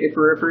us a ticket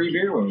for a free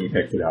beer when we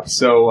picked it up.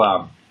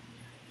 So,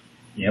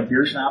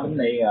 Beer Snobbin,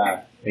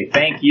 they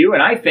thank you,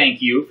 and I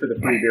thank you for the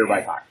free beer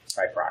by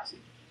proxy.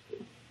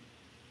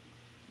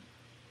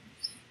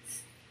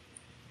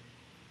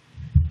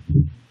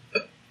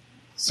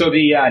 So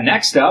the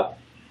next up,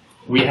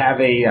 we have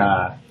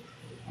a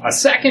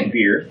second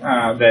beer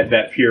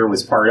that Pure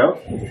was part of.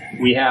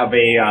 We have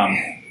a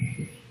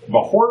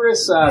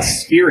Horus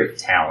Spirit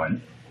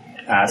Talon.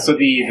 So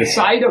the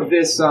side of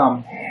this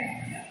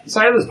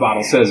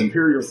bottle says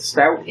Imperial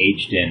Stout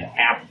aged in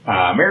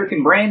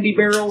American brandy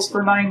barrels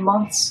for 9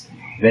 months,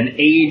 then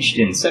aged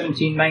in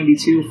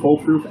 1792 full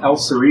proof El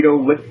Cerrito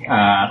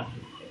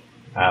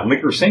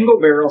liquor single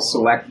barrel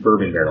select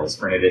bourbon barrels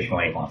for an additional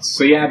 8 months.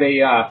 So you have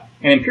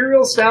an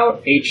Imperial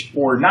Stout aged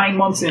for 9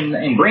 months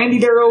in brandy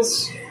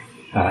barrels,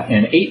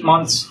 and 8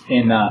 months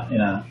in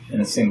a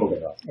single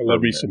barrel. I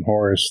love me some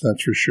Horus,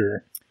 that's for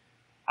sure.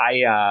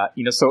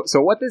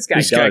 So what this guy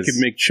does... This guy could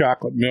make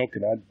chocolate milk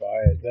and I'd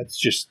buy it. That's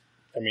just,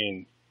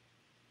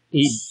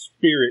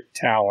 Spirit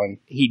Talon.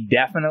 He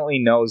definitely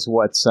knows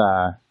what's,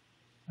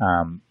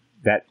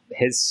 that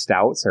his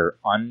stouts are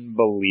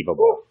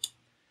unbelievable.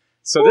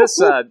 So this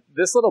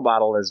little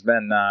bottle has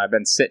been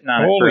sitting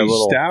on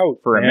it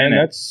for a minute.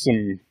 That's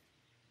some...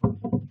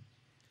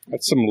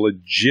 That's some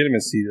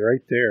legitimacy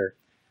right there.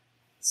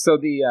 So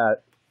the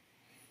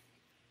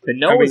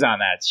nose on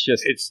that's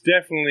just... It's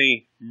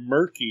definitely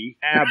murky.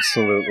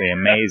 Absolutely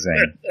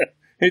amazing.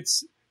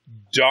 It's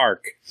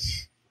dark.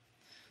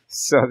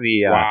 So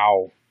the...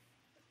 wow.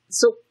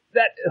 So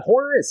that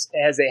Horus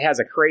has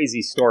a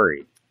crazy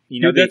story.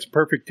 You know, dude, that's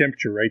perfect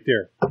temperature right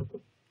there. I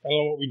don't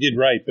know what we did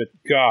right, but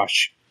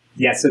gosh.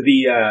 Yeah,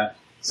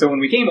 so when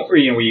we came over,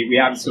 we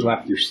obviously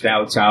left your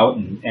stouts out,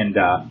 and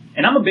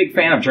I'm a big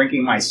fan of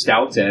drinking my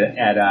stouts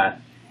at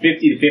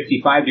 50 to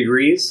 55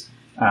 degrees.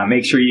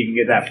 Make sure you can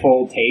get that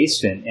full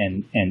taste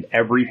and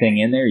everything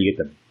in there. You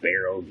get the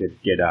barrel,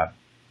 get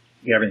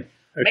everything.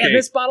 Okay. Man,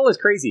 this bottle is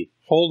crazy.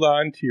 Hold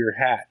on to your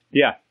hat.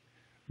 Yeah.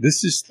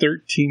 This is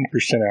 13%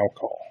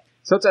 alcohol.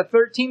 So it's a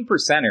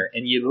 13%er,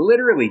 and you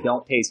literally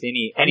don't taste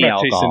any alcohol. I'm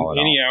not tasting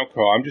any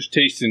alcohol. I'm just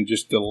tasting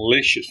just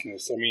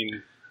deliciousness. I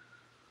mean,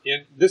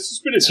 this has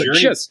been a journey.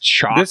 Just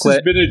chocolate. This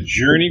has been a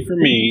journey for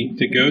me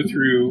to go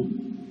through,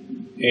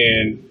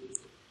 and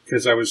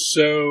because I was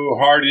so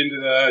hard into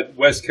the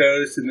West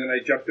Coast, and then I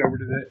jumped over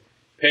to the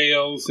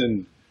Pales,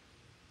 and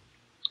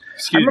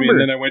and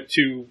then I went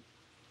to,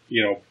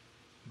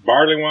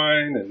 barley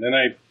wine, and then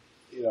I,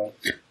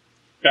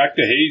 back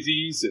to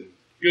hazies, and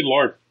good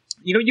Lord.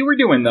 You were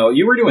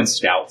doing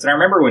stouts, and I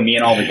remember when me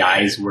and all the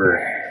guys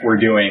were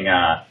doing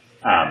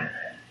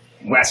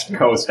West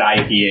Coast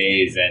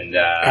IPAs, and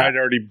I'd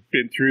already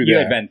been through that. You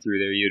had been through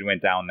there. You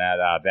went down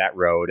that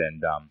road,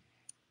 and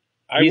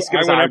I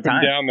went up and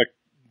down the.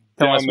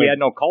 Telling us we had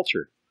no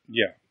culture.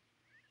 Yeah,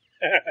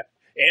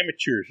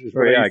 amateurs. Is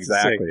what I used to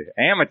say.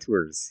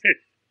 Amateurs.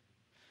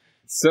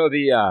 So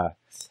gosh,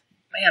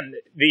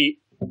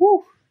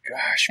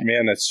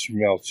 man, that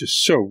smells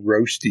just so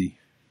roasty.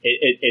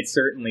 It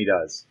certainly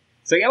does.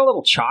 So you got a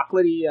little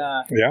chocolatey,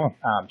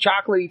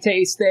 chocolatey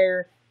taste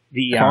there.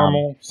 The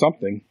caramel,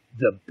 something.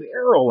 The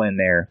barrel in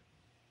there.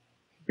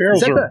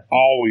 Barrels are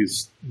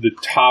always the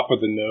top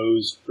of the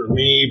nose for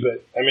me,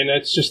 but I mean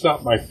that's just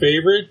not my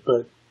favorite.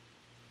 But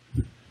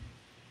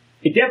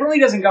it definitely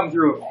doesn't come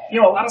through. A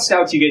lot of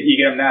stouts you get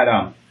them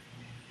that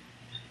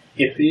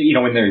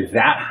when they're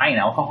that high in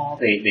alcohol,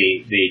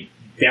 they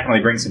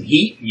definitely bring some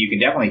heat. You can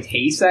definitely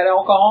taste that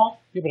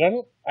alcohol. Yeah, but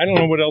I don't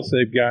know what else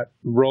they've got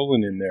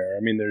rolling in there.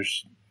 I mean,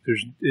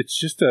 it's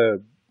just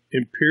a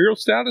imperial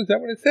stout. Is that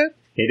what it said?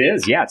 It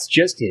is. Yeah, it's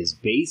just his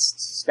base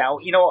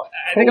stout.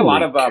 I think a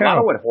lot of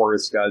what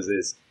Horus does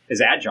is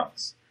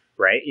adjuncts,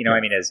 right? I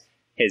mean, his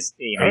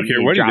I don't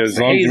care what he does, as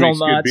long as he makes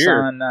good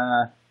beer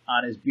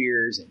on his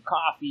beers and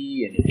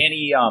coffee and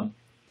any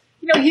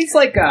he's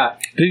like did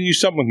he use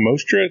something with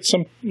Mostra at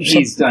some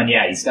he's done.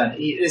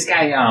 This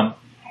guy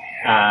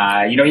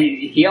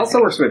he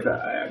also works with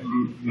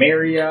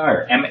Maria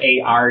or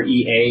Marea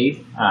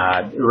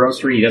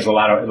roastery. He does a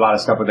lot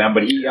of stuff with them,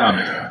 but he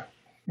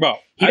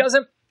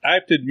doesn't. I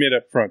have to admit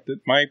up front that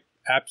my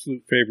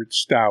absolute favorite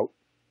stout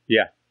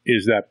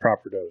is that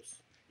Proper Dose.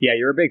 Yeah,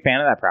 you're a big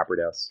fan of that Proper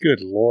Dose. Good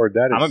Lord,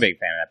 I'm a big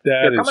fan of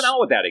that. They're coming out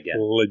with that again.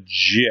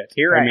 Legit.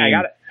 Here, I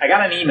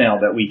got an email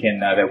that we can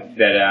that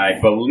I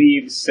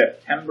believe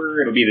September.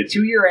 It'll be the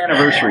 2-year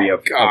anniversary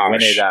of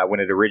when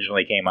it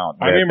originally came out.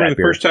 I remember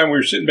the first time we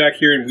were sitting back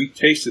here and we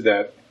tasted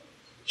that.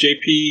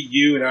 JP,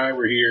 you and I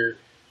were here.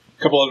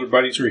 A couple other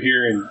buddies were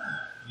here, and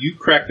you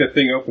cracked that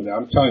thing open.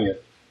 I'm telling you,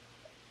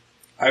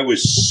 I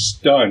was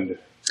stunned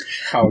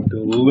how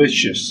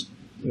delicious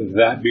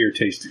that beer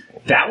tasted.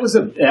 That was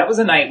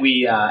a night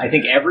we I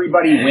think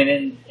everybody went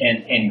in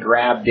and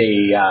grabbed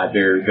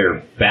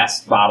their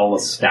best bottle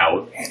of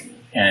stout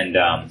and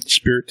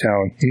Spirit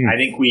Town. I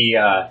think we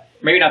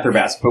maybe not their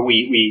best, but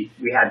we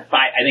had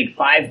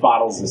 5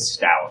 bottles of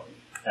stout.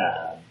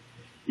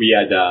 We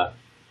had I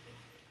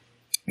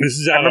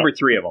remember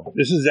 3 of them.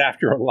 This is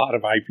after a lot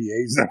of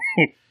IPAs though.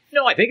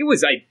 No, I think it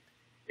was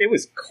it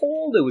was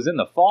cold. It was in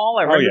the fall.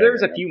 I remember there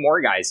was a few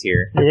more guys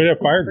here. Yeah, we had a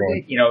fire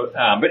going.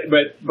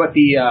 But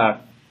the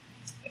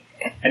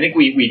I think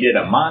we did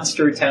a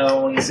Monster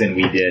Tones and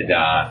we did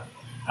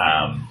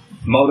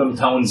Modem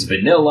Tones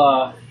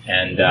Vanilla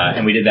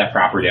and we did that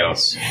Proper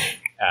Dose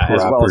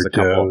as well as a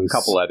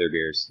couple other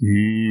beers.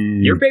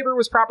 Your favorite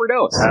was Proper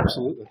Dose.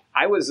 Absolutely.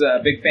 I was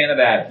a big fan of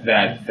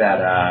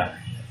that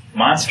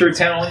Monster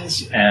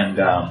Tones and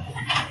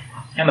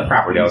the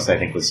Proper Dose. I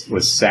think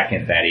was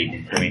second that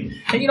evening for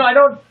me. And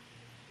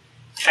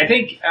I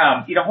think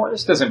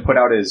Horus doesn't put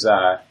out his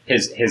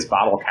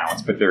bottle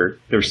counts, but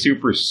they're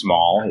super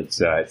small.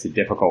 It's a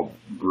difficult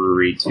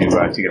brewery to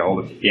get a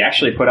hold of. He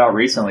actually put out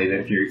recently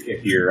that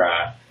if you're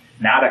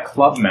not a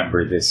club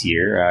member this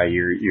year,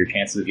 your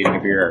chances of getting a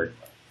beer are,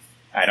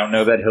 I don't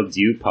know that he'll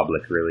do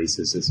public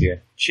releases this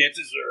year.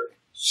 Chances are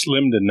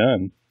slim to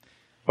none.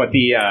 But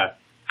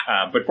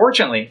but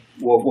fortunately,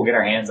 we'll get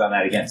our hands on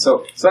that again.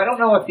 So I don't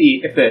know if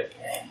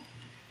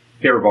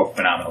they were both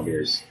phenomenal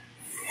beers.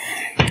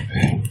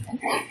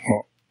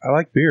 Well, I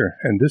like beer,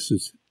 and this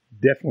is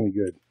definitely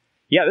good.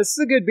 Yeah, this is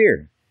a good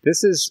beer.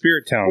 This is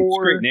Spirit Town. It's a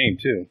great name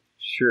too.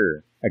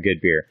 Sure, a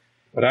good beer.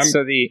 But I'm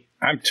 13%.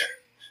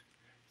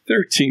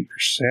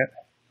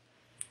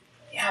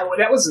 Yeah, well,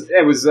 that was.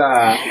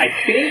 I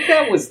think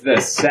that was the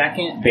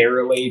second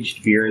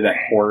barrel-aged beer that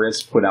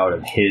Horace put out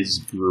of his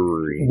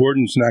brewery.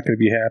 Warden's not going to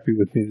be happy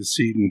with me this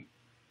evening.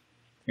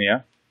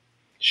 Yeah?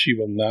 She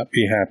will not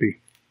be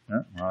happy.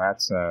 Oh, well,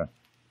 that's, I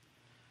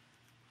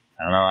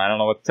don't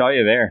know what to tell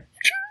you there.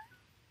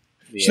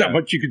 There's not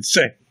much you could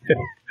say.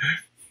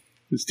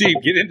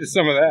 Steve, get into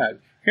some of that.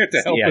 You have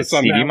to help us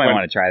on Steve, that you might one.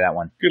 want to try that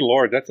one. Good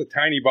Lord, that's a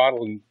tiny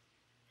bottle. And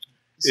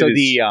so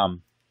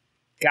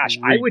gosh,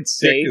 I would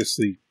say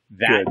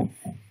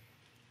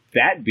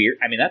that beer,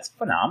 I mean, that's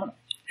phenomenal.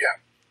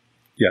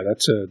 Yeah,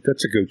 that's a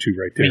go-to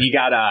right there. I mean, you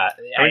got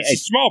it's a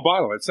small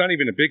bottle. It's not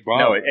even a big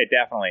bottle. No, it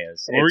definitely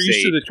is. We're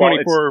used to the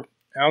 24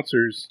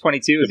 ounces.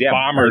 22 is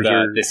bombers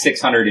the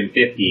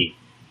 650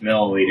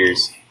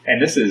 milliliters, and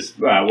this is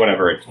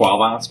whatever, a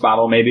 12-ounce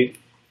bottle, maybe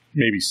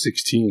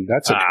 16.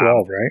 That's a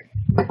 12, right?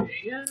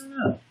 Yeah, I don't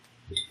know.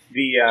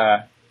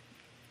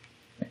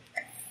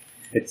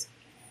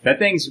 That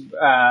thing's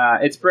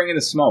it's bringing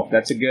the smoke.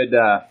 That's a good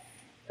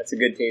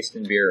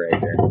tasting beer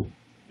right there.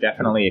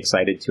 Definitely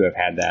excited to have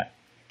had that.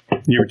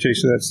 You ever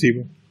tasted that,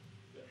 Steve?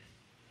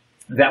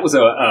 That was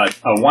a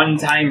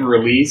one-time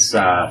release,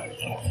 club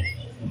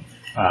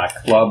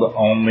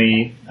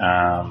only.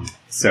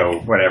 So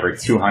whatever,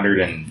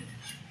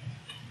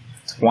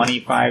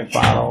 225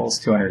 bottles,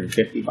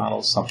 250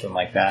 bottles, something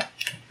like that.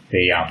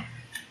 It's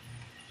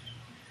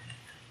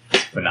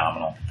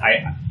phenomenal.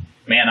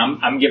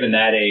 I'm giving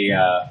that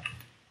a.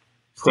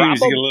 Steve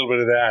needs to get a little bit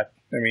of that.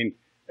 I mean,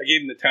 I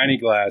gave him the tiny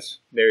glass.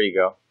 There you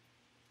go.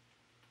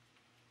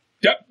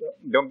 Yep.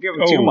 Don't give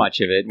him too much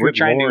of it. We're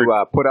trying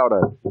to put out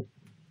a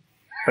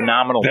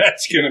phenomenal.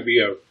 That's going to be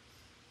a.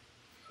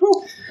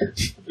 Whew.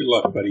 Good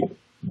luck, buddy.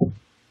 That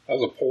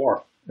was a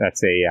pour.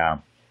 That's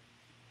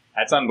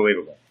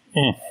unbelievable.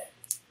 Mm.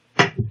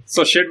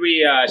 So should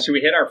we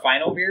hit our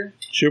final beer?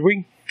 Should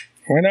we?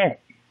 Why not?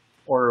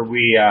 Or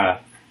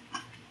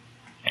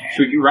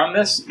should we run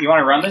this? You want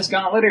to run this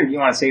gauntlet, or do you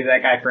want to save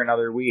that guy for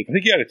another week? I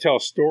think you got to tell a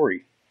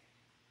story.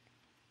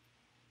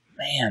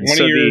 Man,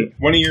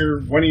 one of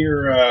your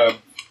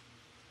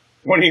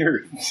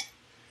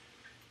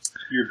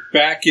you're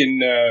back in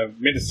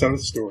Minnesota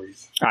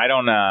stories. I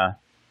don't.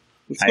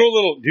 Let's go a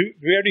little. Do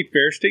we have any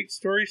Fair State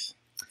stories?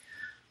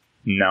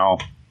 No.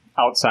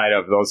 Outside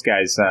of those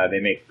guys,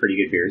 they make pretty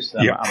good beers.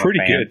 I'm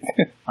pretty good.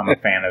 I'm a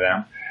fan of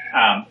them.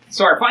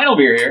 So our final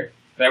beer here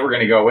that we're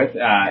going to go with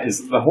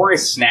is the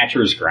Horace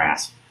Snatcher's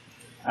Grasp.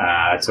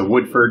 It's a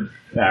Woodford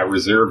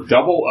Reserve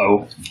Double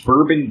Oaked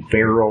Bourbon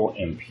Barrel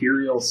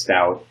Imperial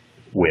Stout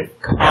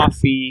with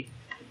coffee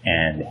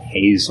and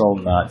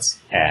hazelnuts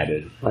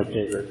added. My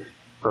favorite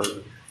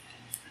bourbon.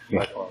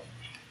 Yeah.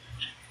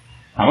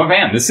 I'm a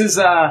fan.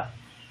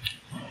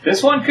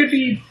 This one could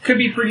be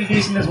pretty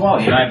decent as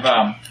well. You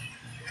know,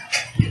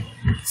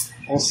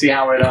 we'll see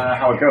how it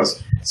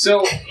goes.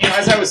 So, you know,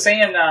 as I was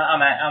saying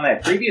on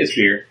that previous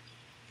beer,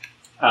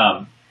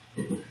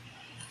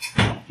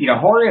 you know,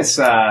 Horace,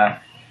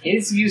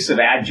 his use of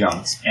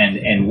adjuncts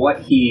and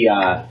what he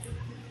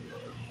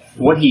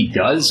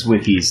does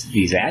with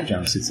these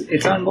adjuncts,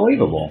 it's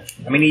unbelievable.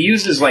 I mean, he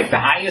uses like the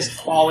highest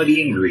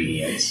quality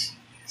ingredients.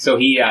 So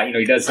he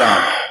does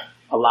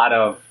a lot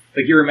of,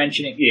 like you were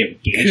mentioning,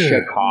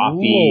 geisha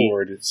coffee.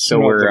 Lord, it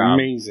smells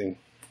amazing.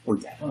 We're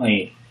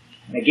definitely.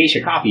 Geisha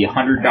coffee,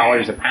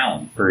 $100 a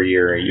pound for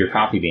your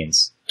coffee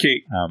beans.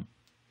 Kate,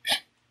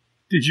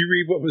 did you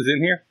read what was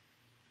in here?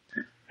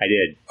 I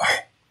did. Oh,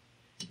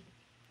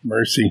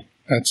 mercy,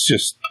 that's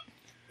just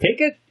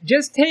take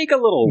a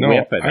little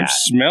whiff of that. I'm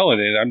smelling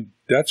it.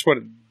 That's what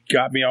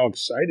got me all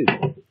excited.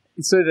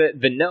 So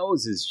the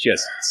nose is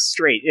just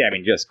straight. I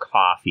mean, just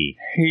coffee,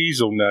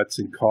 hazelnuts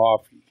and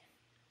coffee,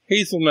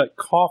 hazelnut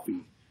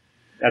coffee.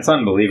 That's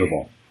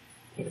unbelievable.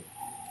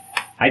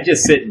 I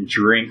just sit and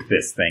drink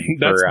this thing.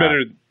 That's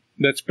better.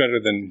 That's better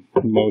than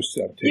most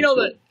I've tasted. You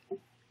know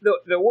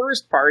the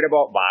worst part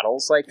about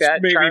bottles like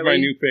that, maybe Charlie, my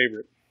new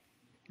favorite.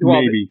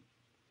 Well,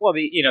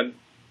 maybe.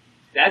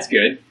 That's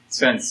good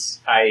since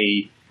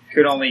I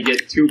could only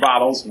get 2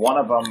 bottles. One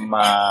of them,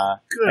 I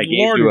gave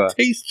Lord, to it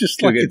tastes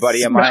just a like good it buddy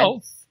smells. of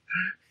mine.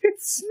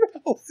 It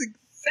smells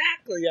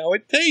exactly how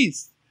it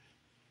tastes.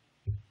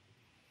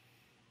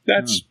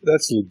 That's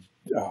oh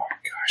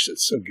gosh,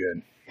 that's so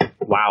good.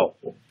 Wow.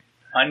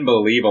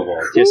 Unbelievable.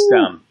 Just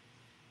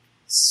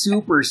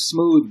super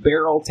smooth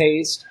barrel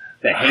taste.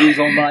 The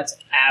hazelnuts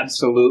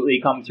absolutely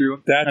come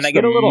through. And I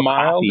get a little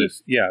mildest.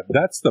 Coffee. Yeah,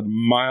 that's the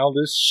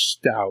mildest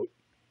stout.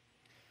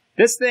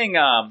 This thing,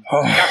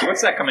 gosh,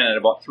 what's that coming in at?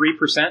 About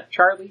 3%,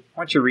 Charlie?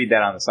 Why don't you read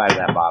that on the side of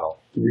that bottle?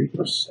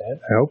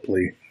 3%?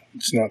 Hopefully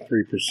it's not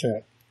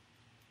 3%.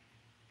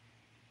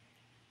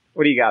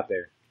 What do you got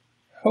there?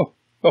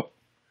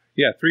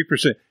 Yeah,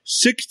 3%.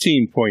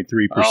 16.3%.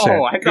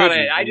 Oh, I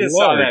just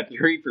saw that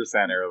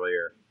 3%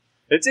 earlier.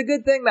 It's a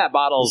good thing that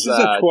bottle's... This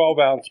is a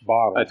 12-ounce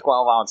bottle. A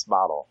 12-ounce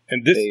bottle.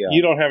 And this,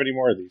 you don't have any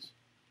more of these.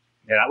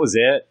 Yeah,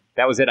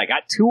 that was it. I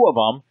got 2 of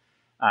them.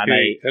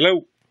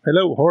 Hello,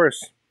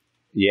 Horace.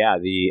 Yeah,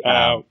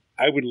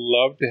 I would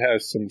love to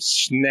have some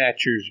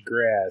Snatcher's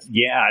Grasp.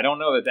 Yeah, I don't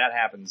know that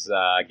happens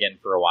again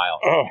for a while.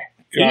 Oh,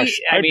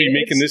 Gosh, I'd be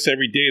making this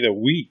every day of the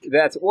week.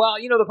 That's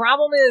the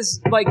problem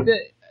is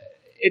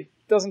it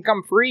doesn't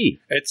come free.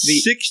 It's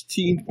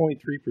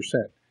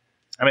 16.3%.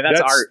 I mean,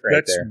 that's art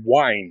right there. That's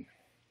wine.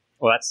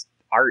 Well, that's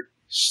art.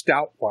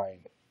 Stout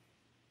wine.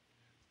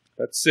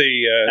 That's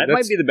that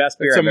might be the best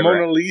beer. It's a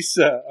Mona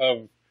Lisa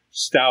of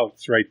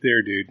stouts right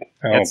there, dude.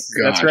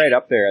 That's right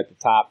up there at the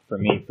top for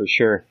me, for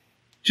sure.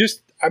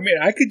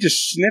 I could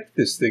just sniff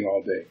this thing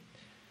all day.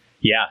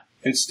 Yeah.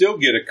 And still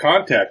get a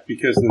contact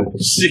because of the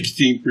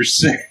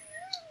 16%.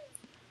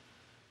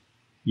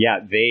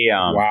 Yeah,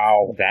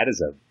 wow. That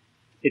is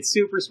it's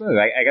super smooth.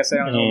 I guess I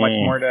don't know much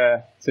more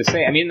to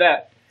say. I mean,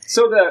 I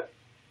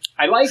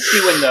like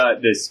doing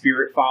the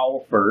Spirit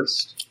Foul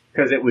first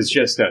because it was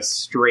just a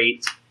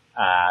straight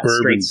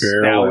barrel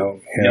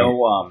stout.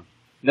 Yeah.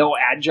 No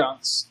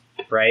adjuncts,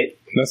 right?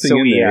 Nothing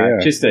in there.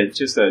 Just a.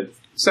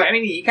 So I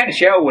mean, you kind of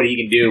show what you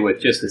can do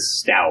with just a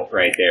stout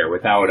right there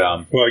without.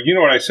 Well, you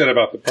know what I said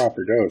about the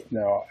proper dose.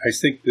 Now I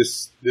think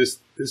this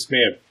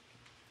may have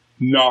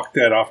knocked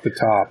that off the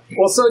top.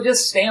 Well, so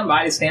just stand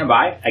by.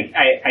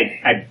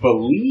 I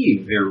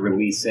believe they're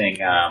releasing.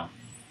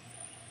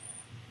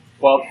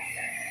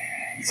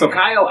 So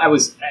Kyle, I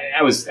was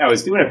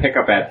doing a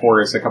pickup at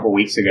Forest a couple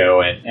weeks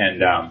ago,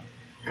 and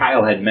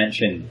Kyle had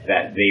mentioned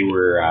that they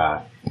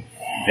were.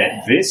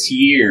 That this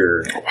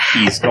year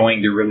he's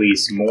going to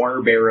release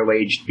more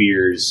barrel-aged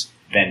beers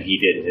than he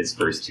did his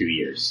first 2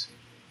 years.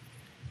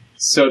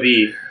 So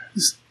the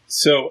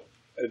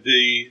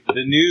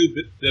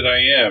new that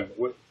I am,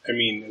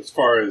 as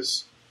far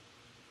as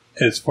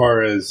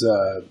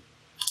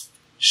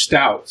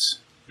stouts,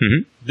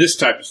 this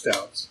type of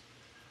stouts.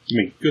 I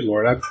mean, good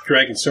Lord, I've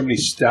drank so many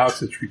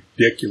stouts it's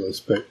ridiculous.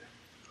 But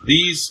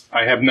these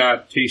I have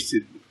not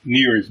tasted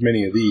near as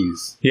many of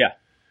these. Yeah.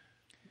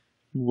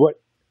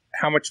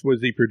 How much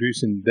was he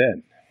producing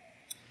then?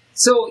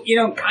 So,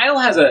 Kyle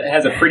has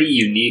a pretty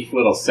unique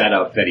little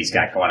setup that he's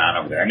got going on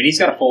over there. I mean, he's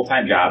got a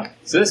full-time job.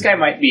 So this guy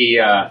might be,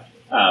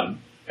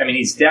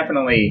 he's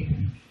definitely,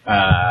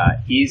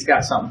 he's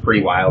got something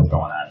pretty wild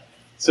going on.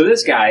 So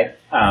this guy,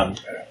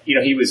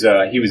 he was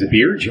a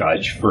beer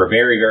judge for a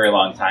very, very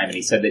long time. And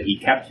he said that he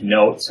kept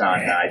notes on,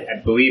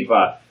 I believe,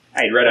 I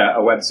had read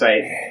a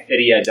website that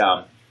he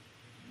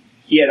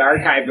had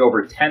archived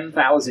over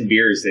 10,000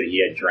 beers that he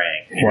had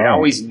drank. And he would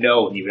always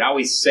note, and he would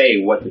always say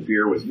what the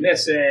beer was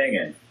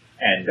missing,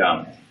 and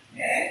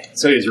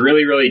so he was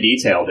really, really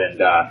detailed.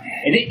 And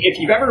if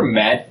you've ever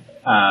met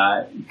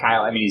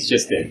Kyle, I mean, he's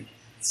just a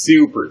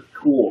super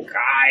cool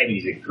guy. I mean,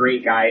 he's a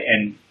great guy.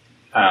 And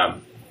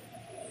a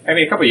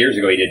couple of years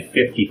ago, he did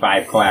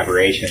 55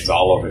 collaborations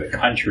all over the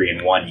country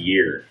in 1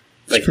 year.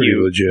 That's pretty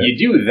legit. You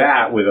do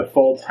that with a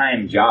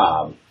full-time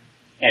job.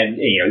 And,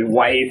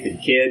 wife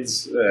and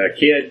kids. Yeah,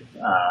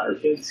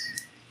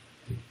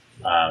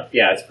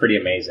 it's pretty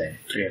amazing.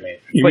 You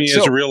mean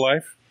as a real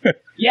life?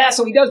 Yeah,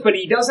 so he does, but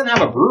he doesn't have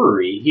a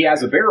brewery. He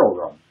has a barrel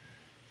room.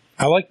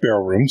 I like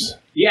barrel rooms.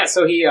 Yeah,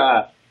 so he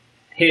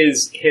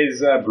his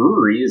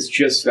brewery is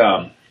just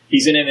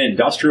he's in an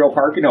industrial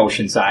park in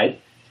Oceanside,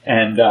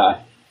 and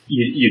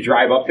you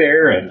drive up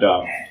there and.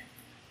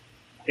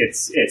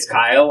 It's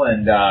Kyle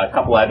and a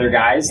couple other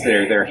guys.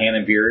 They're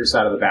handing beers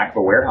out of the back of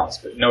a warehouse,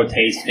 but no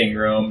tasting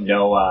room.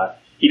 No,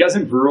 he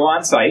doesn't brew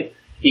on site.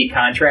 He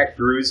contract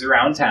brews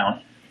around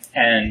town,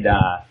 and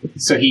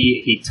so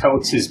he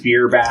totes his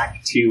beer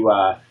back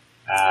to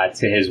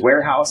his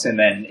warehouse, and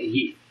then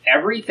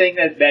everything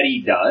that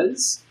he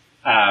does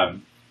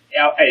in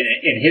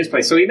his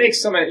place. So he makes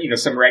some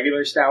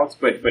regular stouts,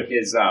 but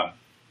his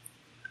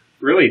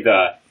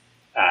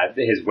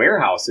his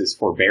warehouse is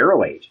for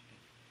barrel aging.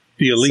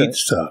 The elite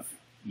stuff.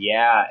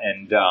 Yeah,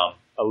 and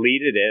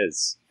elite it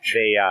is.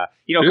 They, a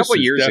couple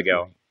of years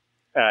ago,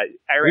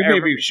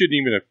 we shouldn't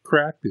even have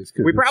cracked this.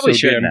 We probably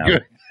shouldn't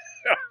have.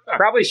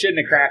 Probably shouldn't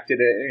have cracked it,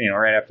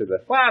 right after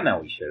the. Well, no,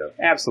 we should have.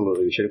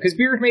 Absolutely, we should have. Because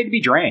beer is made to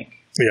be drank.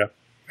 Yeah,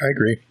 I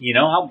agree.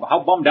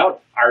 How bummed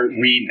out are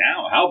we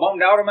now? How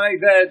bummed out am I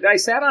that I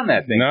sat on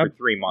that thing for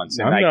 3 months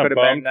and I could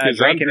have been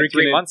drinking it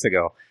 3 months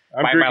ago?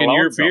 I'm drinking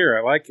your beer.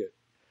 I like it.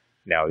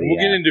 No, we'll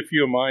get into a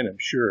few of mine, I'm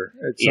sure,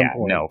 at some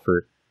point.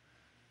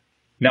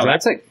 No,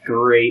 that's a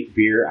great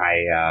beer.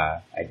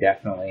 I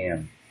definitely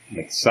am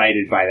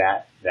excited by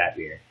that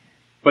beer.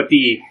 But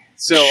there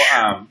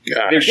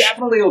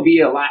definitely will be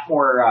a lot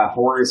more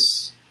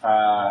Horse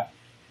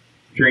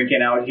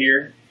drinking out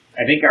here.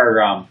 I think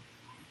our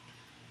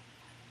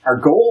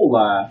goal,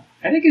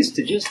 is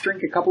to just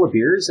drink a couple of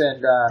beers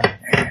and.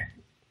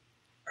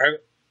 I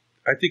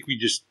think we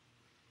just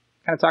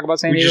kind of talk about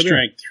San Diego. We just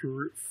drank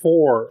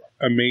 4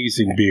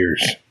 amazing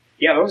beers.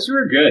 Yeah, those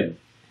were good.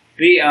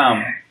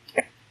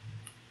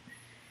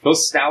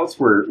 Those stouts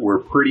were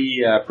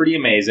pretty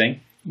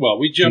amazing. Well,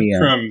 we jumped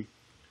from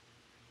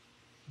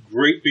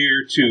great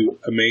beer to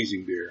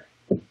amazing beer.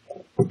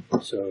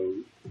 So,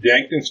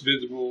 Dankton's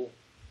Visible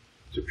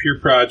to Pure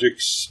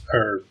Projects,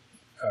 or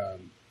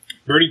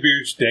Birdie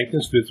Beers,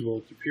 Dankton's Visible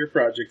to Pure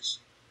Projects,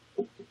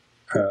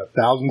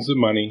 Thousands of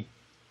Money.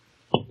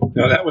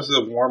 No, that was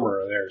the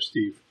warmer there,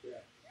 Steve.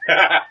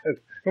 It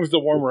was the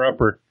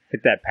warmer-upper.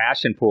 hit that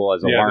passion pool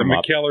as a the warm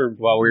up.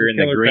 While we were in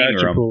the green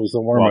room, pool was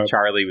the warm while up.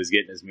 Charlie was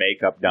getting his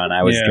makeup done,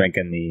 I was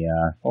drinking the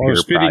I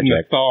was Pure fitting the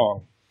Project.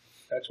 thong.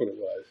 That's what it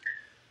was.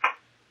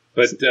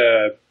 But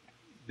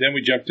then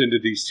we jumped into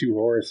these two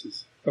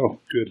Horaces. Oh,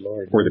 good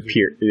Lord! Or the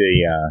Pure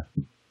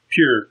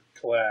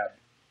collab.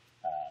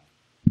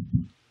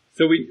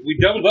 So we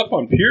doubled up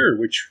on Pure,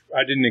 which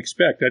I didn't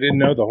expect. I didn't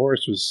know the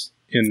Horse was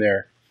in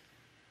there.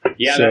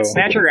 Yeah, So- that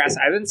Snatcher Grass.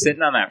 I've been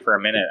sitting on that for a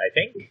minute. I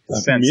think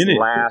since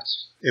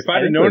last. If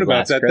I'd have known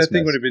about that, that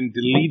thing would have been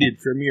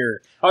deleted from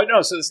your. Oh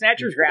no! So the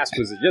Snatcher's Grass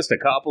was just a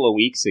couple of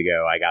weeks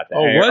ago. I got that.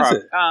 Oh, was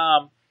it?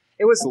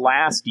 It was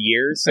last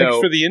year. So Thanks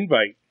for the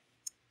invite.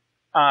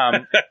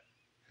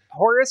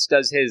 Horace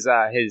does his.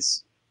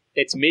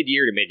 It's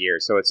mid-year to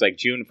mid-year, so it's like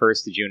June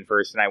 1st to June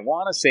 1st, and I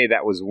want to say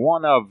that was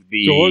one of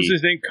the. So what was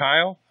his name?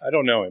 Kyle? I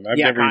don't know him. I've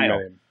never Kyle.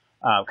 met him.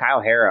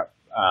 Kyle Harrop.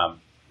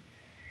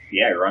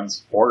 He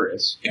runs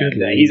Horace. Good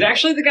And, he's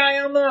actually the guy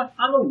on the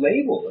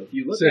label. If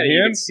you look Is it at it, you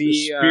him? can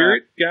see The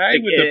spirit guy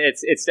with the.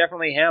 it's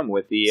definitely him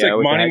with the. It's like with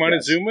the Monty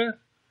headdress. Montezuma.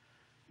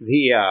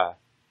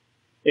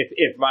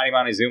 If Monty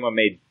Montezuma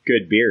made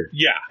good beer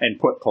Yeah, and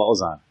put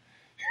clothes on,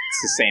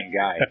 it's the same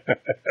guy.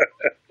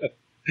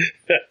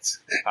 that's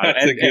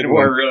and a good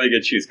wore one. really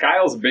good shoes.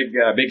 Kyle's a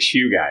big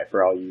shoe guy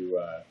for all you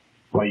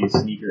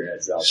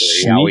sneakerheads out there.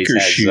 He Sneaker always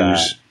has,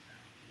 shoes.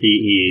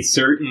 He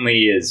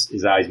certainly is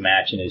always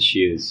matching his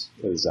shoes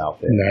with his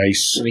outfit.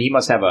 Nice. I mean, he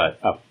must have a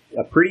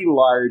pretty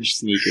large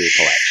sneaker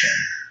collection.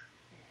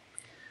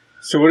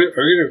 So, what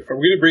are we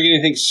going to bring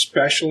anything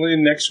special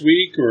in next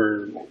week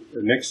or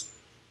next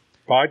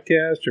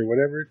podcast or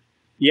whatever?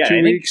 Yeah,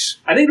 2 weeks.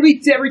 I think it'll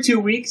be every 2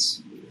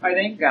 weeks. I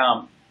think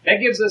that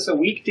gives us a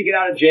week to get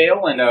out of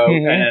jail and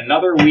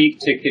another week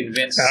to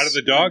convince Out of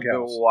the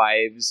doghouse. the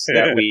wives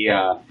that we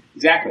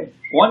exactly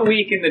 1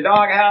 week in the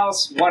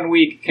doghouse, 1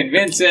 week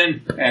convincing,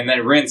 and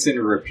then rinse and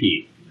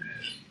repeat.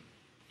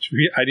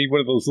 I need one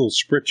of those little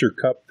spritzer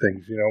cup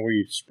things, where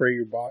you spray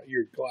your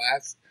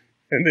glass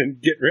and then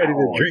get ready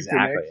to drink the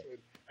next one.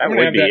 I'm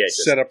going to have that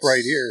set up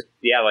right here.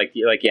 Yeah, like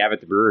you have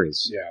at the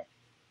breweries. Yeah.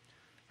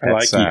 I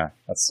like you.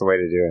 That's the way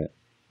to do it.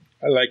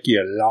 I like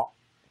you a lot.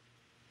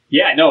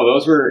 Yeah, no,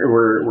 those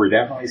were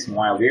definitely some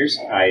wild beers.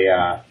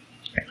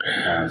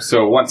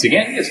 So once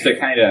again, just to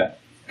kind of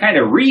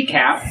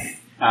recap,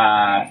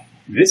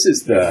 this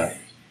is the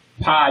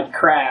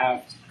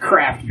Craft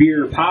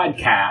Beer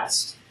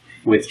Podcast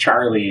with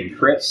Charlie and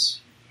Chris.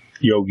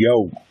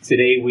 Yo.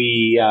 Today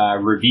we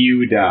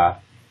reviewed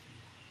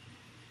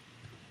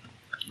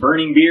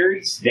Burning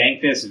Beards,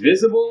 Dankness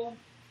Visible,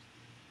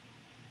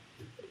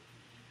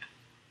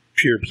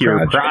 Pure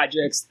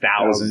Projects,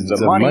 Thousands of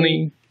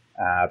Money.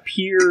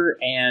 Pure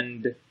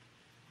and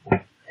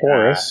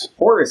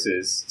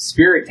Horace's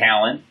Spirit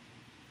Talent,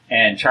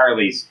 and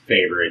Charlie's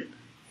favorite,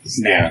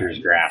 Snatcher's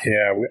Grass.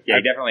 Yeah,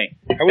 definitely.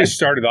 I always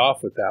started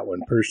off with that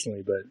one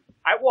personally, but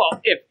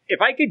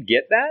if I could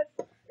get that,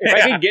 if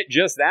I could get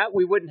just that,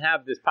 we wouldn't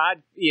have this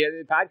podcast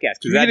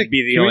because that'd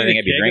be the only thing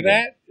I'd be drinking.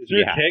 That? Is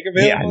there a keg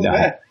available?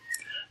 Yeah,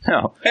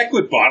 no. Heck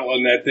with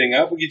bottling that thing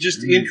up. We could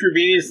just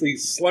intravenously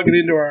slug it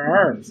into our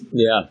arms.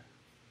 Yeah.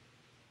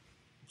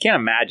 Can't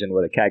imagine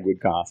what a keg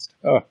would cost.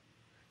 Oh,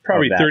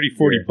 probably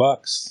 $30-$40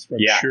 bucks.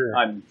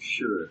 I'm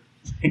sure.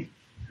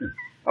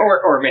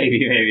 or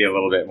maybe a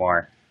little bit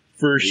more.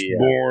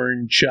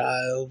 Firstborn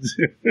child.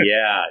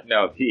 Yeah,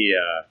 no.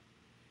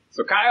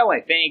 So Kyle,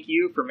 I thank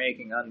you for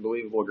making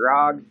unbelievable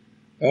grog.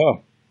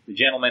 Oh, the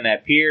gentleman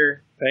at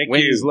Pier, thank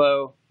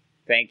Winslow,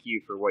 thank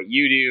you for what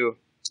you do,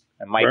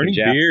 and Mike Burning and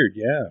Jeff. Beard,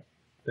 yeah.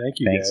 Thank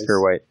you. Thanks guys.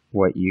 for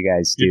what you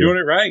guys do. You're doing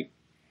it right.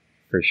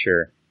 For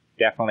sure.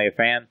 Definitely a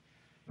fan.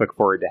 Look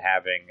forward to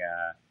having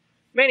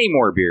many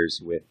more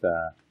beers with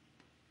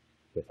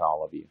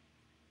all of you.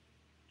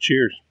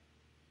 Cheers.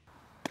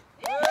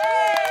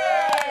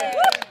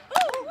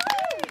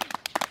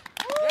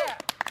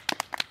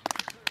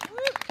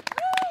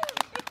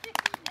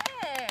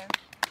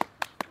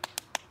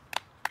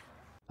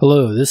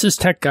 Hello, this is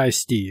Tech Guy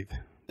Steve.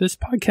 This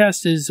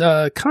podcast is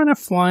kind of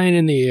flying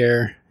in the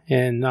air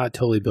and not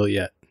totally built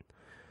yet.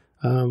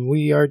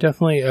 We are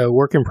definitely a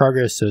work in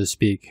progress, so to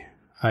speak.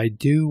 I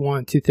do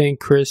want to thank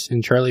Chris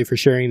and Charlie for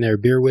sharing their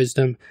beer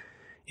wisdom,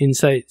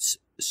 insights,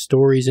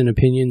 stories, and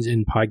opinions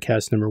in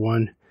podcast number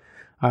 1.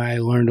 I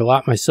learned a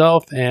lot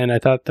myself, and I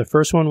thought the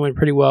first one went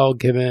pretty well,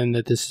 given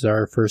that this is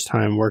our first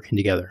time working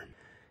together.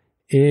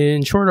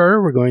 In short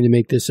order, we're going to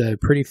make this a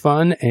pretty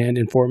fun and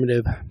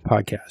informative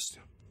podcast.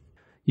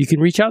 You can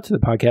reach out to the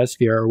podcast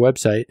via our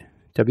website,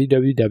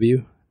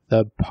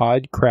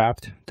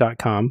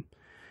 www.thepodcraft.com.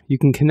 You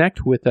can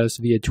connect with us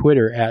via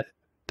Twitter at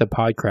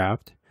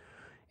thepodcraft.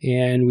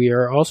 And we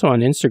are also on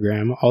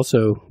Instagram,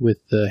 also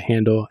with the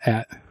handle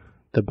at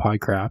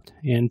thepodcraft.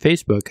 And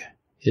Facebook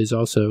is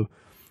also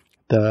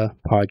the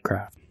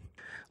Podcraft.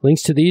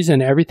 Links to these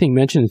and everything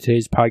mentioned in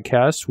today's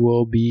podcast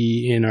will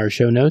be in our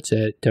show notes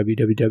at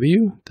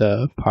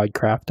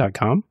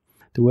www.thepodcraft.com.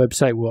 The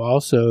website will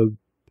also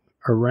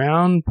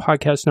around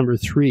podcast number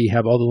 3,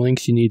 have all the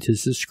links you need to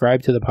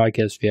subscribe to the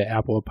podcast via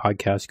Apple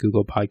Podcasts,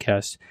 Google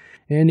Podcasts,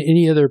 and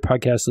any other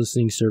podcast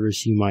listening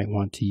service you might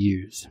want to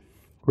use.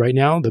 Right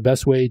now, the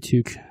best way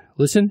to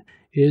listen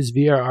is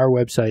via our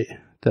website,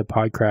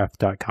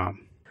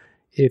 thepodcraft.com.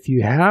 If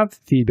you have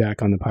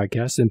feedback on the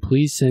podcast, then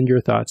please send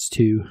your thoughts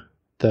to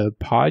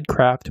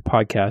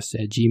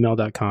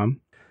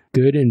thepodcraftpodcast@gmail.com.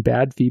 Good and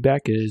bad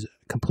feedback is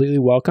completely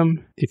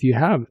welcome. If you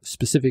have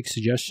specific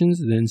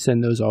suggestions, then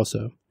send those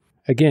also.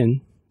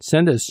 Again,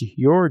 send us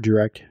your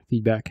direct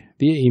feedback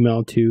via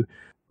email to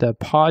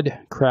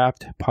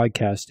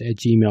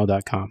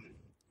thepodcraftpodcast@gmail.com.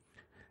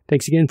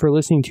 Thanks again for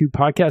listening to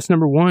podcast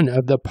number 1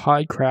 of the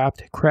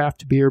Podcraft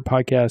Craft Beer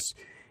Podcast,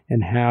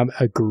 and have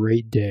a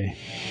great day.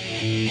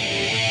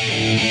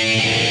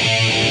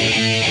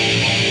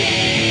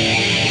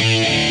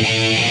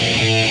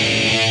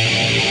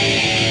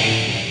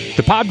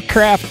 The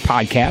Podcraft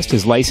Podcast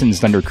is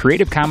licensed under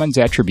Creative Commons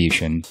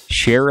Attribution,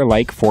 Share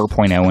Alike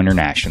 4.0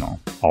 International.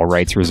 All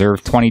rights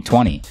reserved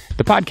 2020.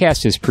 The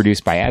podcast is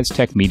produced by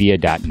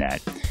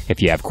aztecmedia.net. If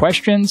you have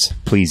questions,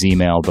 please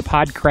email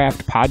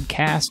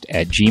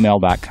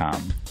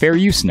thepodcraftpodcast@gmail.com. Fair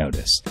use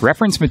notice.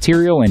 Reference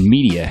material and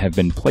media have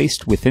been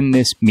placed within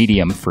this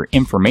medium for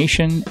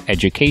information,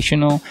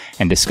 educational,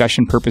 and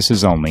discussion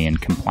purposes only in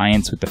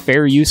compliance with the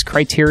fair use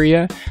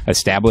criteria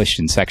established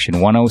in Section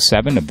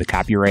 107 of the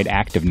Copyright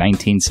Act of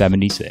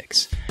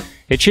 1976.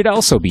 It should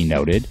also be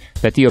noted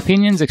that the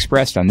opinions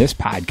expressed on this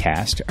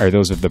podcast are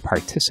those of the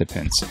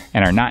participants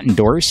and are not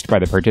endorsed by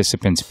the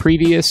participants'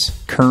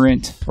 previous,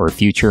 current, or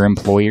future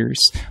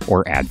employers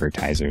or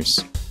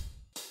advertisers.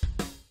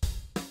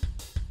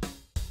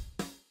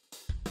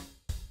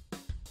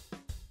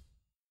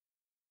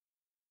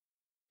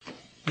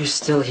 You're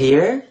still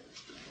here?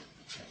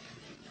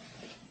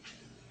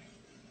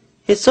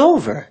 It's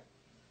over.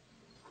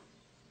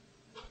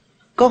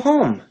 Go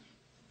home.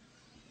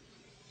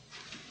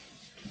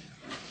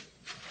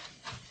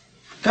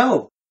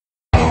 Go.